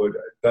Harvard.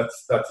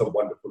 That's a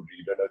wonderful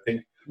read, and I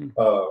think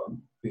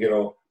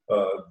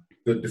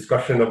the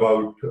discussion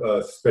about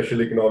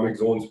special economic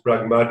zones,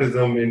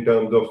 pragmatism in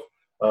terms of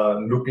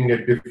looking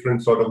at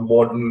different sort of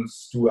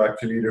models to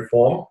actually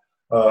reform.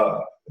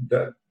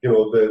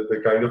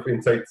 The kind of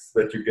insights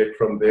that you get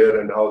from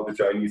there and how the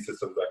Chinese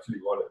systems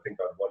actually work, I think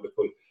are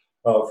wonderful.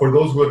 For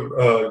those who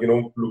are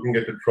looking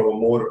at it from a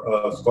more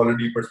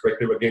scholarly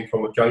perspective, again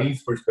from a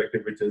Chinese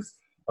perspective, which is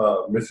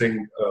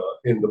missing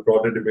in the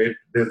broader debate,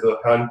 there's a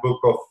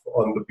handbook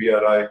on the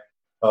BRI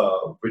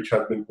which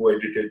has been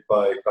co-edited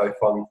by Kai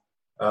Feng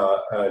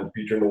and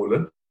Peter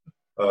Nolan.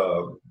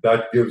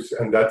 That's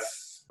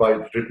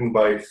written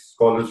by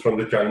scholars from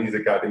the Chinese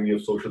Academy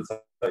of Social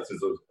Sciences.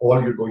 So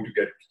all you're going to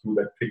get through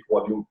that thick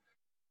volume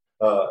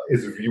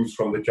is views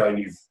from the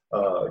Chinese,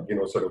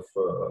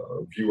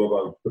 view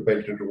about the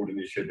Belt and Road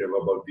Initiative,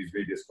 about these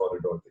various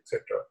corridors,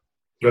 etc.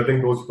 So I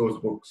think those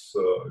books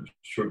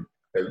should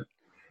help.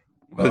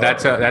 Well,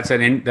 that's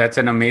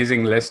an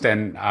amazing list,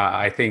 and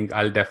I think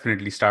I'll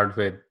definitely start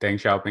with Deng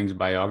Xiaoping's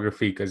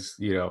biography, because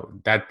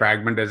that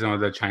pragmatism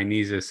of the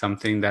Chinese is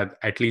something that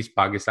at least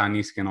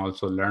Pakistanis can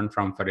also learn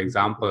from. For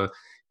example,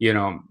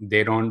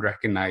 they don't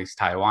recognize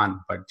Taiwan,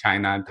 but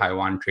China and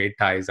Taiwan trade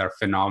ties are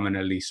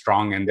phenomenally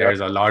strong, and there's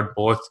a lot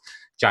both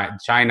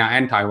China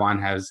and Taiwan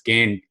has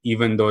gained,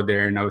 even though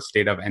they're in a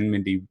state of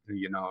enmity,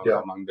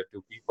 among the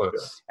two people.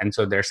 Yeah. And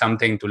so there's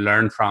something to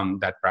learn from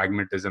that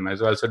pragmatism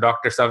as well. So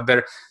Dr.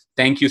 Safdar,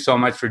 thank you so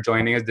much for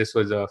joining us. This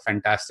was a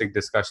fantastic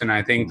discussion.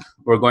 I think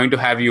we're going to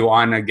have you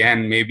on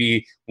again,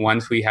 maybe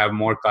once we have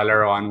more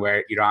color on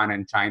where Iran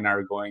and China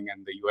are going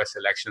and the US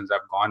elections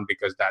have gone,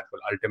 because that will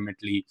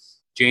ultimately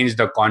change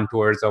the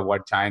contours of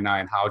what China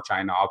and how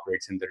China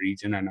operates in the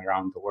region and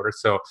around the world.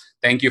 So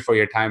thank you for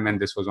your time,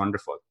 and this was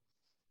wonderful.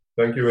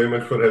 Thank you very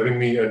much for having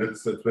me, and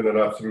it's been an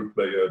absolute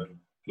pleasure. I'd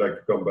like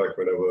to come back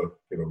whenever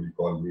you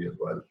call me as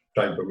well,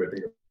 time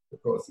permitting,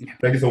 of course.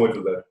 Thank you so much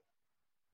for that.